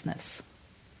restlessness.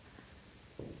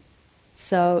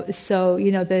 So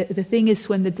the thing is,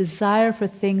 when the desire for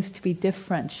things to be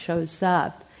different shows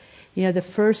up, the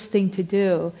first thing to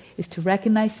do is to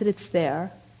recognize that it's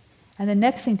there, and the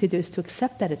next thing to do is to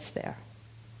accept that it's there.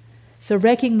 So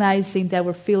recognizing that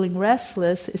we're feeling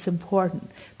restless is important,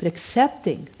 but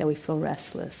accepting that we feel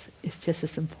restless is just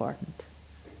as important.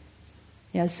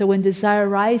 So when desire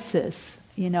rises,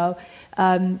 it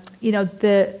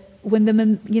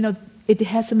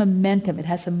has a momentum, it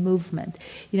has a movement.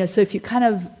 So if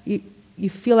you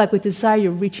feel like with desire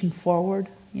you're reaching forward,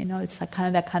 it's like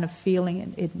that kind of feeling,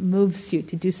 and it moves you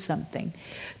to do something,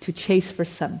 to chase for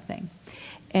something.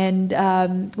 And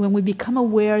when we become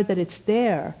aware that it's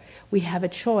there, we have a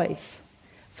choice.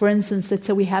 For instance, let's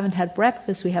say we haven't had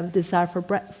breakfast, we have a desire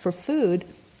for food.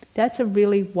 That's a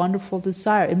really wonderful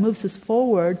desire. It moves us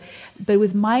forward, but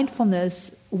with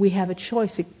mindfulness, we have a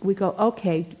choice. We go,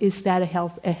 okay, is that a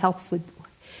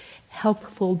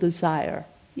helpful desire?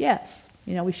 Yes,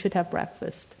 we should have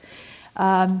breakfast.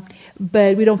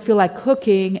 But we don't feel like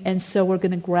cooking, and so we're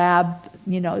going to grab,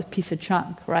 a piece of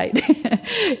junk, right?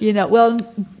 Well,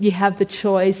 you have the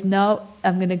choice. No,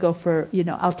 I'm going to go for,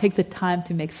 I'll take the time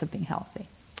to make something healthy.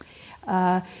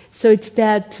 So it's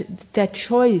that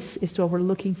choice is what we're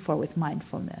looking for with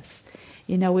mindfulness.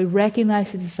 We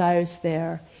recognize the desires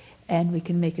there, and we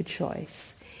can make a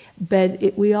choice.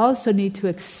 But we also need to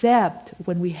accept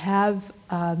when we have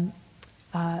an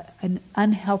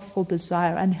unhelpful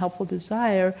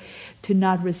desire, to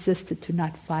not resist it, to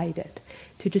not fight it,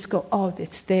 to just go, oh,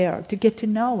 it's there, to get to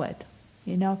know it.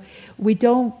 We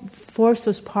don't force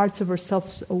those parts of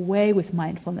ourselves away with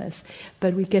mindfulness,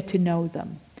 but we get to know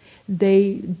them.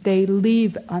 They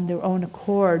leave on their own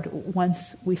accord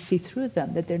once we see through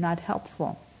them that they're not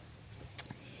helpful.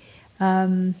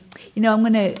 I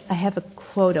have a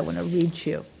quote I want to read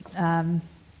you.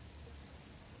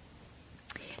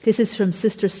 This is from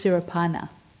Sister Sirapana.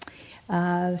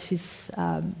 She's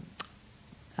a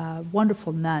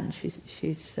wonderful nun.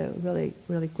 She's a really,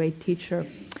 really great teacher.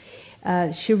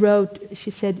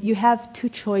 She said, you have two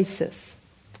choices.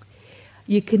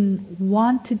 You can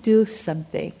want to do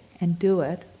something and do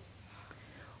it,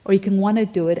 or you can want to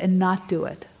do it and not do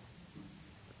it.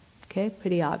 Okay,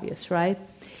 pretty obvious, right?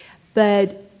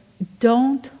 But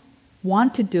don't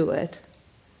want to do it,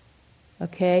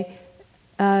 okay?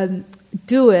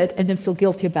 Do it and then feel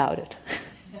guilty about it.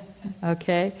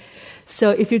 Okay?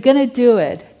 So if you're going to do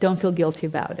it, don't feel guilty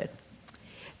about it.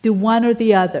 Do one or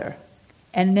the other,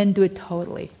 and then do it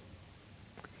totally.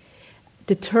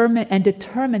 Determine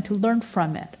to learn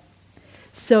from it.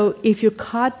 So if you're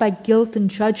caught by guilt and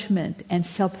judgment and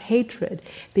self-hatred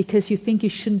because you think you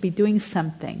shouldn't be doing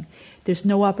something, there's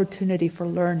no opportunity for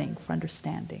learning, for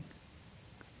understanding.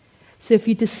 So if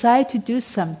you decide to do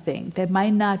something that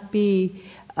might not be,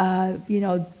 the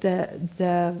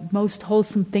most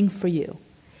wholesome thing for you,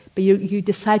 but you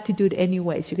decide to do it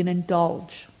anyways, you're going to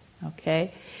indulge,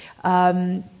 okay?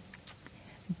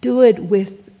 Do it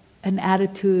with an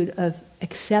attitude of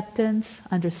acceptance,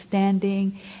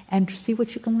 understanding, and see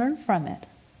what you can learn from it.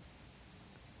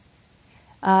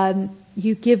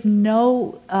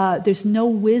 There's no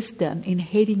wisdom in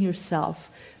hating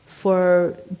yourself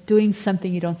for doing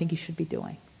something you don't think you should be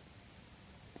doing.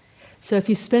 So if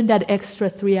you spend that extra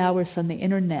 3 hours on the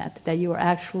internet that you are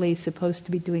actually supposed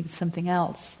to be doing something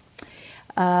else,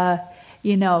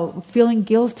 feeling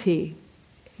guilty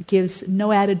gives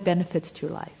no added benefits to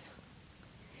your life.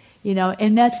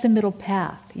 And that's the middle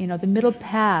path. The middle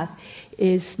path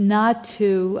is not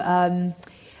to,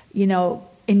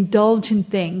 indulge in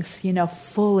things,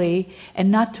 fully,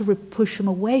 and not to push them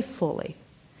away fully,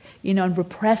 and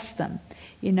repress them.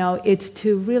 It's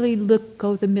to really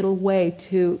go the middle way,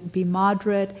 to be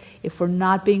moderate. If we're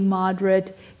not being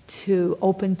moderate, to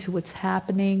open to what's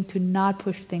happening, to not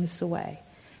push things away.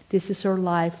 This is our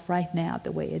life right now,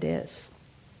 the way it is.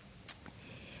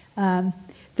 What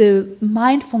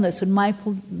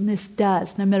mindfulness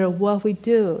does, no matter what we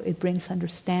do, it brings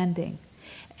understanding,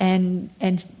 and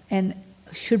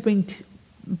should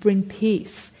bring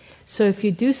peace. So if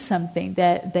you do something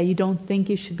that you don't think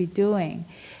you should be doing,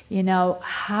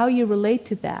 how you relate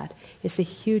to that is a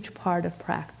huge part of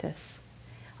practice.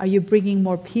 Are you bringing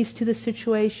more peace to the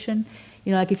situation?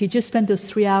 You know, like if you just spent those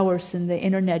 3 hours in the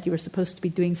internet, you were supposed to be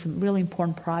doing some really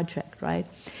important project, right?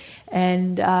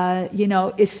 And, you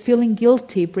know, is feeling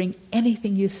guilty bring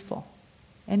anything useful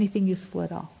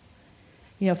at all?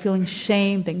 You know, feeling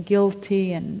shamed and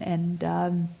guilty and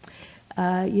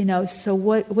you know, so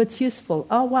what's useful?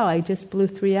 Oh, wow, I just blew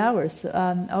 3 hours.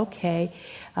 Okay,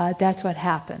 that's what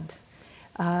happened.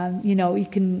 You know, you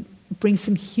can bring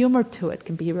some humor to it,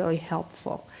 can be really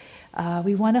helpful.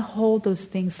 We want to hold those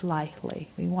things lightly.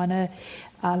 We want to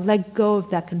let go of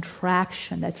that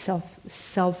contraction, that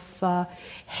self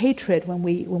hatred when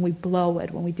we blow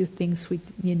it, when we do things we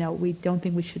don't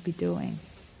think we should be doing.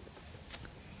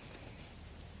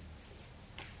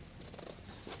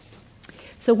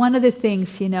 So one of the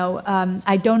things, you know,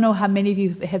 I don't know how many of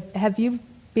you have you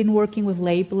been working with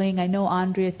labeling? I know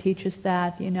Andrea teaches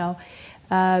that, you know.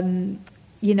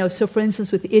 You know, so for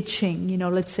instance, with itching, you know,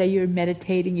 let's say you're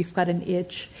meditating, you've got an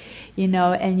itch, you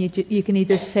know, and you can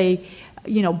either say,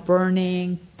 you know,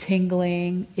 burning,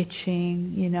 tingling,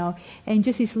 itching, you know, and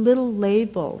just these little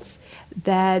labels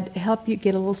that help you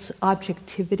get a little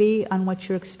objectivity on what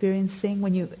you're experiencing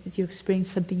when you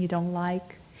experience something you don't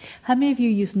like. How many of you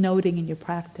use noting in your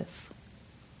practice?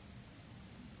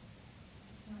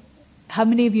 How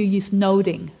many of you use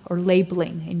noting or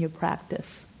labeling in your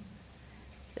practice?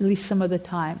 At least some of the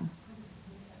time.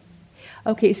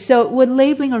 Okay, so what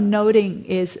labeling or noting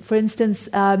is, for instance,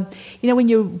 you know, when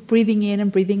you're breathing in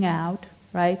and breathing out,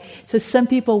 right? So some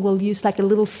people will use like a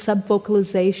little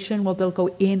sub-vocalization where they'll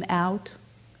go in, out,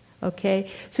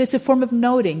 okay? So it's a form of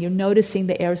noting. You're noticing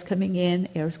the air's coming in,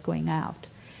 air's going out,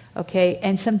 okay?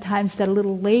 And sometimes that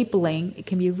little labeling, it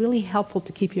can be really helpful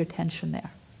to keep your attention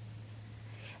there.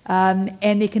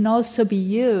 And it can also be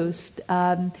used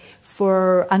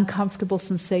for uncomfortable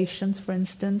sensations, for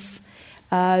instance.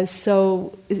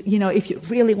 So, you know, if you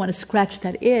really want to scratch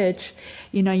that itch,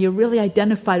 you know, you're really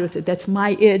identified with it. That's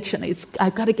my itch, and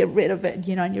I've got to get rid of it,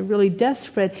 you know, and you're really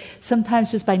desperate.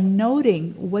 Sometimes just by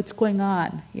noting what's going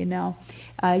on, you know,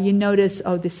 you notice,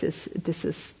 oh, this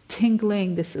is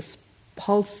tingling, this is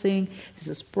pulsing, this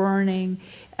is burning.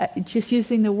 Just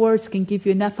using the words can give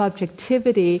you enough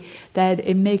objectivity that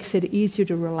it makes it easier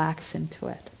to relax into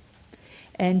it.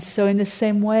 And so in the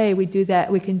same way, we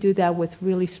can do that with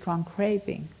really strong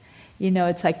craving. You know,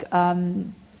 it's like, you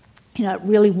know, I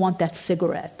really want that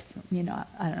cigarette. You know,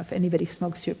 I don't know if anybody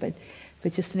smokes here, but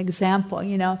just an example,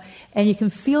 you know. And you can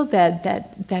feel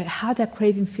that how that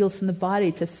craving feels in the body.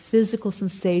 It's a physical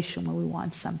sensation when we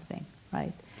want something,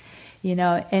 right? You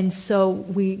know, and so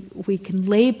we can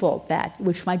label that,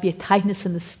 which might be a tightness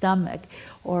in the stomach,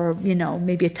 or, you know,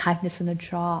 maybe a tightness in the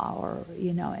jaw, or,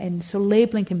 you know, and so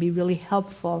labeling can be really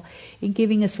helpful in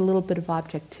giving us a little bit of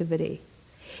objectivity.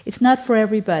 It's not for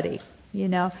everybody, you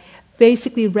know.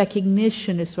 Basically,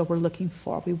 recognition is what we're looking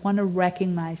for. We want to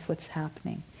recognize what's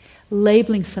happening.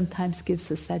 Labeling sometimes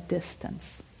gives us that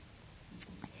distance.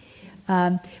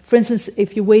 For instance,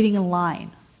 if you're waiting in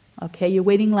line, okay, you're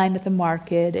waiting in line at the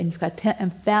market and you've got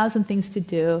 1,000 things to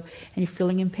do and you're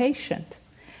feeling impatient.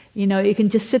 You know, you can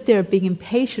just sit there being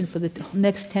impatient for the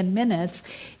next 10 minutes,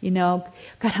 you know,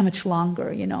 God, how much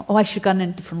longer, you know, oh, I should have gotten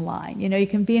in a different line. You know, you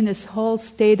can be in this whole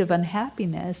state of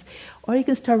unhappiness, or you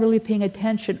can start really paying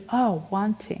attention, oh,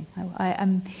 wanting,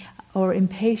 I'm, or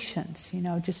impatience, you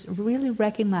know, just really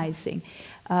recognizing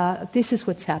this is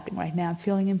what's happening right now. I'm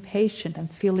feeling impatient, I'm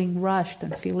feeling rushed,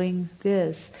 I'm feeling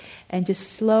this. And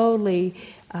just slowly,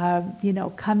 you know,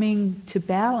 coming to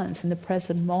balance in the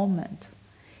present moment.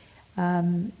 How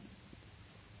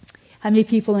many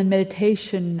people in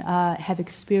meditation have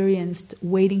experienced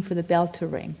waiting for the bell to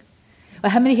ring? Well,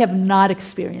 how many have not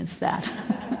experienced that?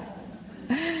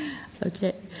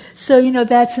 Okay. So, you know,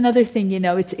 that's another thing, you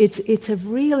know, it's a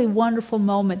really wonderful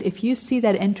moment. If you see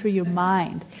that enter your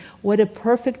mind, what a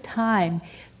perfect time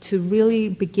to really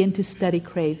begin to study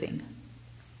craving.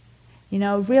 You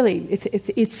know, really,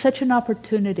 it's such an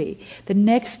opportunity. The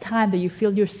next time that you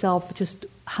feel yourself, just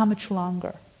how much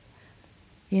longer?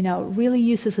 You know, really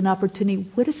use as an opportunity.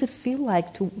 What does it feel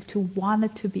like to want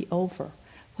it to be over?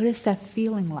 What is that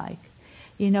feeling like?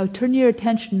 You know, turn your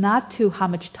attention not to how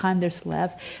much time there's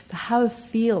left, but how it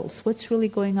feels. What's really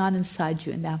going on inside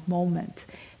you in that moment?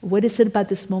 What is it about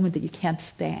this moment that you can't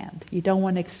stand, you don't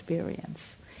want to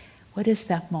experience? What is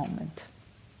that moment?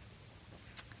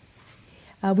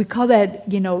 We call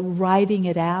that, you know, writing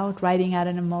out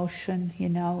an emotion, you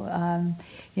know,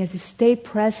 to stay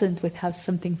present with how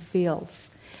something feels.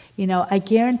 You know, I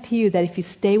guarantee you that if you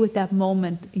stay with that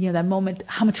moment, you know, that moment,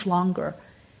 how much longer,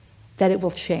 that it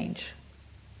will change.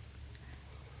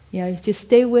 You know, just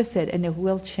stay with it and it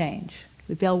will change.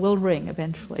 The bell will ring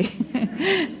eventually.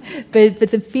 but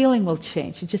the feeling will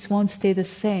change. It just won't stay the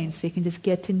same. So you can just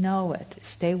get to know it,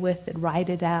 stay with it, write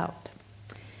it out.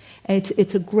 And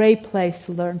it's a great place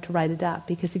to learn to write it out,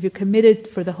 because if you're committed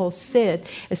for the whole sit,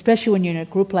 especially when you're in a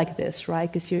group like this,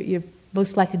 right? Because you're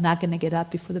most likely not going to get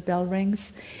up before the bell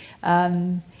rings.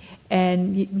 And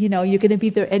you know, you're going to be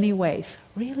there anyways.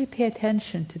 Really pay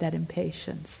attention to that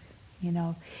impatience. You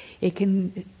know,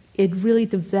 it really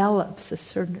develops a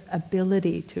certain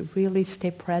ability to really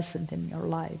stay present in your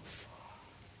lives.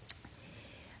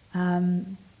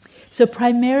 So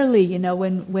primarily, you know,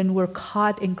 when we're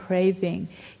caught in craving,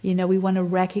 you know, we want to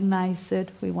recognize it,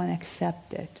 we want to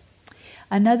accept it.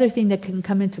 Another thing that can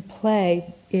come into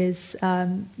play is,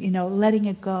 you know, letting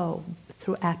it go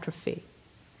through atrophy.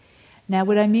 Now,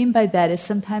 what I mean by that is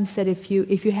sometimes that if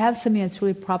you have something that's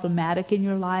really problematic in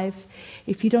your life,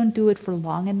 if you don't do it for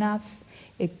long enough,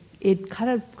 it kind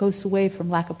of goes away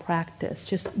from lack of practice.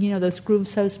 Just, you know, those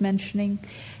grooves I was mentioning,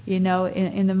 you know,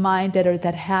 in the mind that are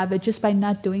that habit, just by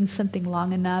not doing something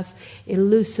long enough, it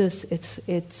loses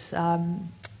its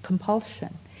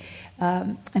compulsion.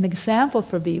 An example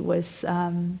for me was,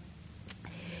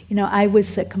 you know, I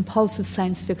was a compulsive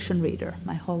science fiction reader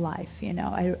my whole life. You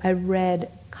know, I read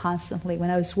constantly. When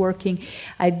I was working,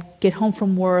 I'd get home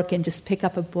from work and just pick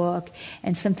up a book,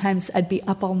 and sometimes I'd be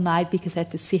up all night because I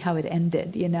had to see how it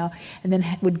ended, you know, and then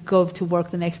would go to work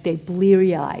the next day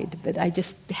bleary-eyed, but I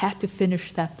just had to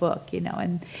finish that book, you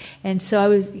know, and so I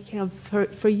was, you know,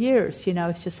 for years, you know,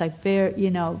 it's just like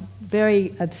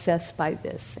very obsessed by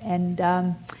this, and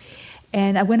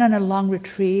I went on a long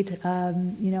retreat,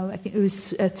 you know, I think it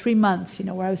was 3 months, you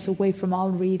know, where I was away from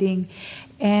all reading.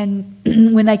 And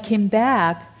when I came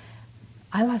back,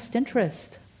 I lost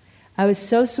interest. I was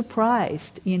so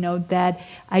surprised, you know, that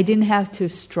I didn't have to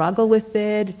struggle with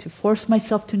it, to force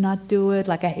myself to not do it.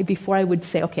 Like before I would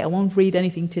say, okay, I won't read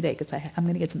anything today because I'm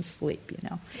going to get some sleep, you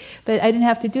know. But I didn't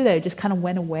have to do that. It just kind of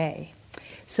went away.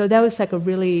 So that was like a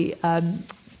really...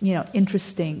 you know,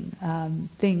 interesting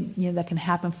thing, you know, that can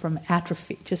happen from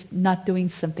atrophy, just not doing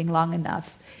something long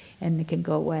enough, and it can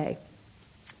go away.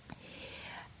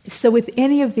 So with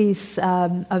any of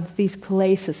these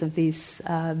places, of these,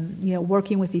 you know,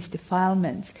 working with these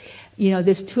defilements, you know,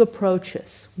 there's two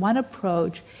approaches. One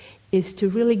approach is to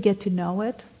really get to know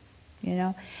it, you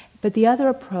know, but the other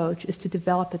approach is to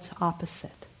develop its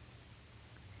opposite.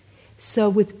 So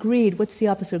with greed, what's the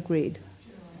opposite of greed?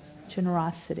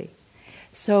 Generosity.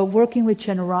 So working with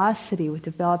generosity, with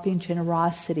developing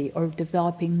generosity or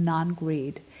developing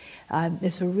non-greed,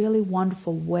 is a really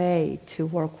wonderful way to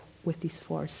work with these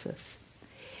forces.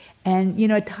 And, you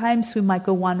know, at times we might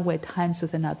go one way, at times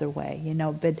with another way, you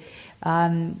know, but,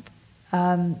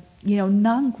 you know,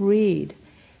 non-greed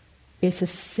is a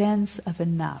sense of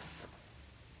enough.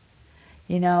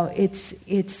 You know,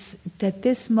 it's that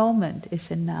this moment is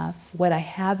enough, what I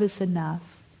have is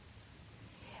enough.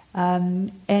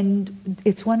 And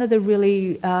it's one of the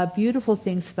really beautiful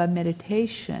things about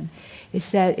meditation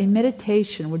is that in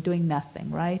meditation we're doing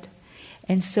nothing, right?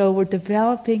 And so we're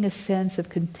developing a sense of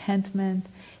contentment,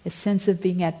 a sense of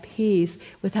being at peace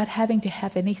without having to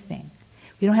have anything.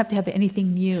 We don't have to have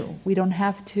anything new. We don't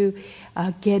have to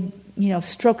get, you know,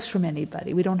 strokes from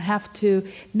anybody. We don't have to,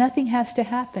 nothing has to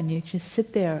happen. You just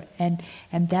sit there and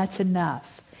that's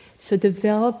enough. So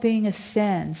developing a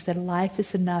sense that life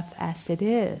is enough as it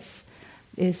is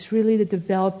really the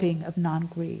developing of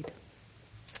non-greed.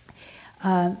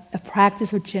 A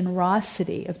practice of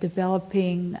generosity, of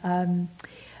developing,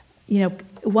 you know,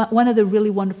 one of the really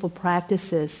wonderful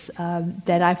practices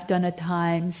that I've done at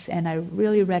times, and I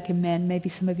really recommend, maybe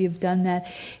some of you have done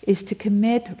that, is to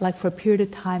commit, like for a period of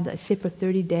time, let's say for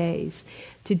 30 days,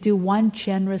 to do one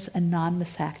generous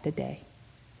anonymous act a day.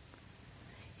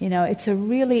 You know, it's a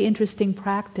really interesting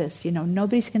practice. You know,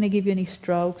 nobody's going to give you any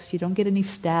strokes. You don't get any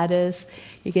status.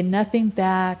 You get nothing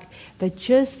back. But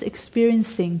just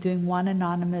experiencing doing one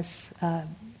anonymous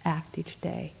act each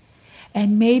day.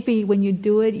 And maybe when you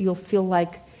do it, you'll feel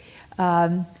like,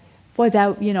 boy,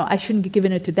 that, you know, I shouldn't have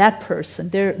given it to that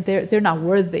person. They're not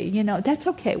worthy. You know, that's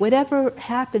okay. Whatever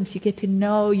happens, you get to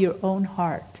know your own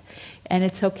heart. And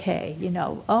it's okay, you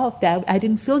know. Oh, that I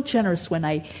didn't feel generous when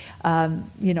I,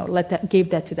 you know, gave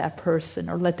that to that person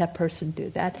or let that person do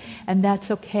that, and that's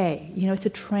okay. You know, it's a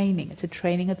training. It's a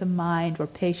training of the mind. We're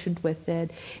patient with it.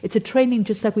 It's a training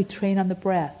just like we train on the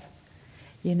breath.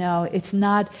 You know, it's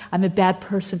not I'm a bad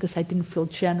person because I didn't feel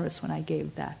generous when I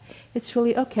gave that. It's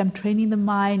really okay. I'm training the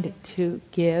mind to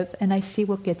give, and I see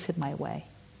what gets in my way.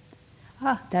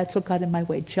 That's what got in my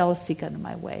way. Jealousy got in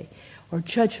my way. Or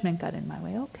judgment got in my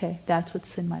way. Okay, that's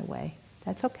what's in my way.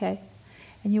 That's okay.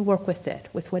 And you work with it,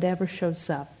 with whatever shows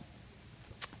up.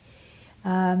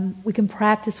 We can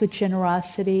practice with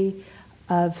generosity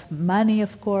of money,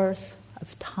 of course,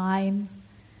 of time,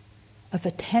 of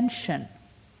attention.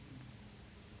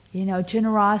 You know,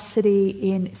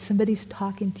 generosity in somebody's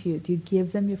talking to you. Do you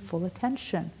give them your full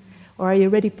attention? Or are you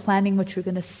already planning what you're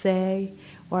going to say?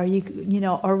 Or are you,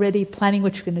 already planning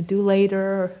what you're going to do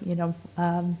later?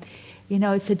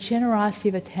 It's a generosity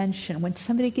of attention. When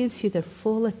somebody gives you their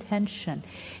full attention,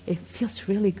 it feels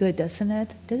really good, doesn't it?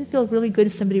 Doesn't it feel really good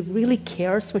if somebody really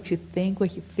cares what you think,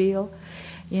 what you feel?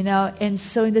 And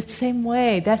so in the same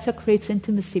way, that's what creates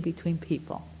intimacy between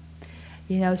people.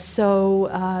 So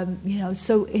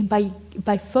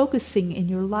by focusing in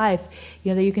your life,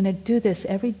 that you're going to do this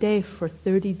every day for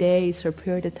 30 days or a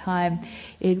period of time,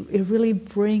 it really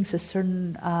brings a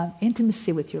certain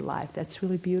intimacy with your life. That's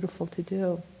really beautiful to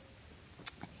do.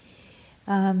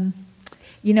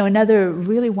 Another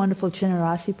really wonderful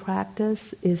generosity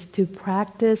practice is to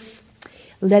practice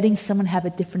letting someone have a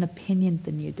different opinion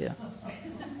than you do.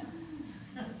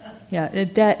 Yeah,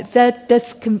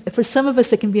 that's for some of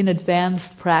us it can be an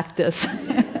advanced practice.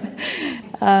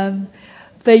 But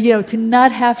to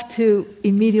not have to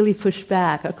immediately push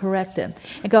back or correct them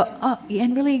and go,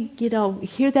 and really,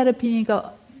 hear that opinion and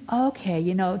go,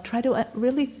 okay, try to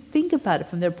really think about it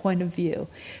from their point of view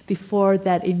before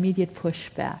that immediate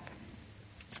pushback.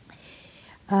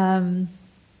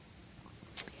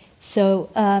 So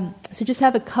just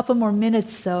have a couple more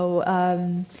minutes. So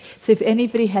if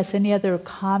anybody has any other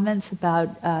comments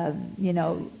about, how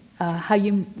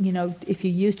if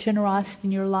you use generosity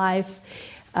in your life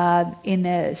in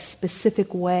a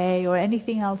specific way, or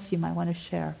anything else you might want to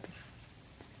share.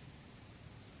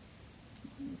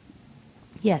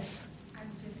 Yes. I'm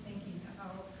just thinking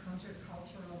how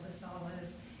countercultural this all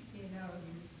is. You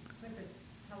put the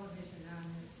television on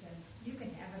and it says, you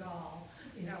can have it all,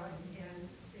 and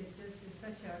it just is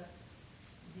such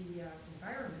the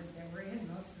environment that we're in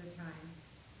most of the time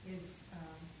is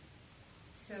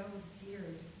so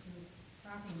geared to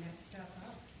propping that stuff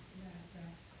up.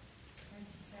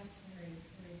 That's very,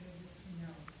 very good just to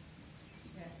know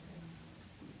that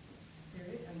there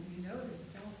is, there's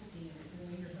philosophy in it, and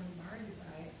when you're bombarded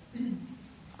by it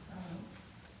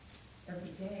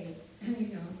every day,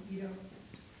 you don't,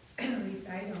 at least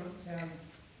I don't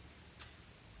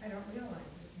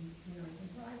realize it. I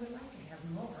think, well, I would like to have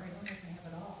more. I don't have to have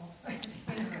it all. I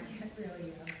can't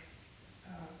really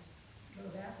go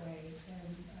that way.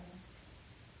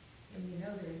 And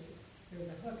there's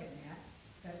a hook in that.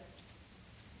 But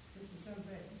this is so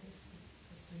good.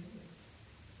 Just to do this.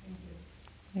 Thank you.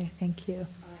 Okay, thank you.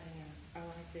 I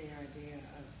like the idea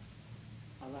of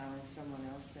allowing someone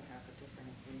else to have a different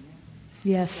opinion.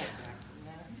 Yes. Step back from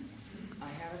that.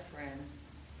 I had a friend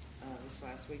this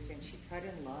last weekend. She cut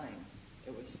in line.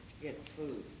 It was to get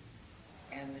food,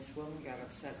 and this woman got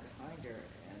upset behind her.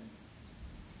 And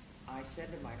I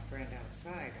said to my friend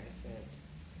outside, I said,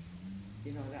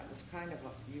 that was kind of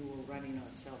you were running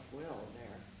on self-will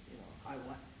there. I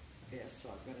want this, so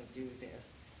I'm going to do this.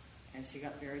 And she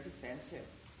got very defensive,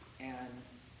 and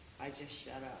I just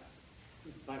shut up.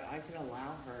 But I can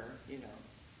allow her,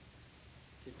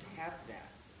 to have that,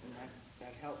 and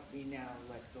that helped me now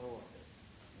let go of it.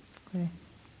 Great.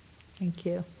 Thank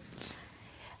you.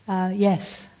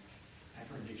 Yes. I've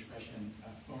heard the expression,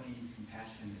 phony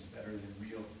compassion is better than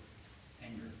real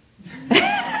anger.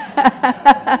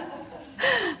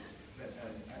 But,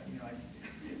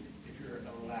 if you're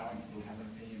allowing people to have an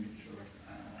opinion, make sure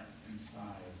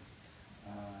inside,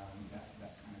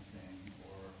 that kind of thing,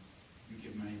 or you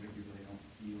give money but you really don't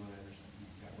feel it, or something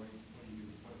like that. What do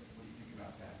you think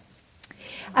about that?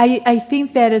 I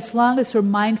think that as long as we're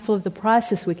mindful of the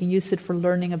process, we can use it for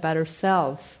learning about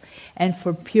ourselves and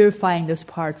for purifying those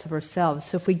parts of ourselves.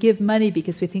 So if we give money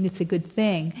because we think it's a good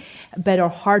thing, but our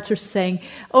hearts are saying,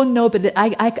 oh no, but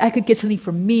I could get something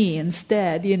for me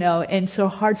instead, and so our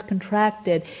heart's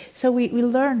contracted. So we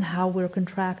learn how we're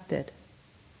contracted.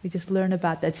 We just learn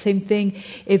about that. Same thing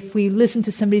if we listen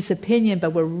to somebody's opinion,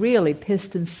 but we're really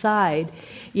pissed inside.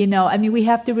 We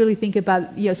have to really think about,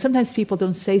 sometimes people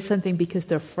don't say something because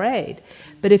they're afraid.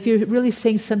 But if you're really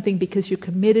saying something because you're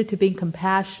committed to being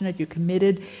compassionate, you're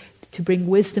committed to bring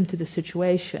wisdom to the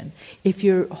situation, if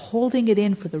you're holding it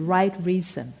in for the right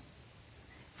reason,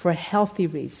 for a healthy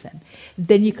reason,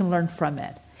 then you can learn from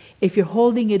it. If you're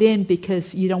holding it in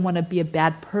because you don't want to be a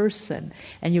bad person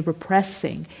and you're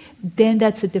repressing, then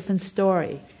that's a different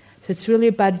story. So it's really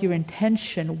about your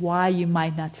intention, why you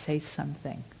might not say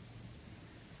something.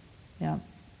 Yeah.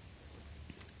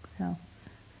 So,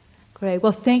 great.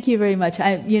 Well, thank you very much.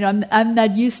 I'm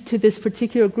not used to this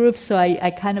particular group, so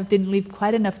I kind of didn't leave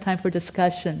quite enough time for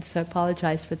discussion, so I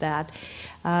apologize for that.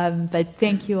 But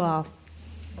thank you all.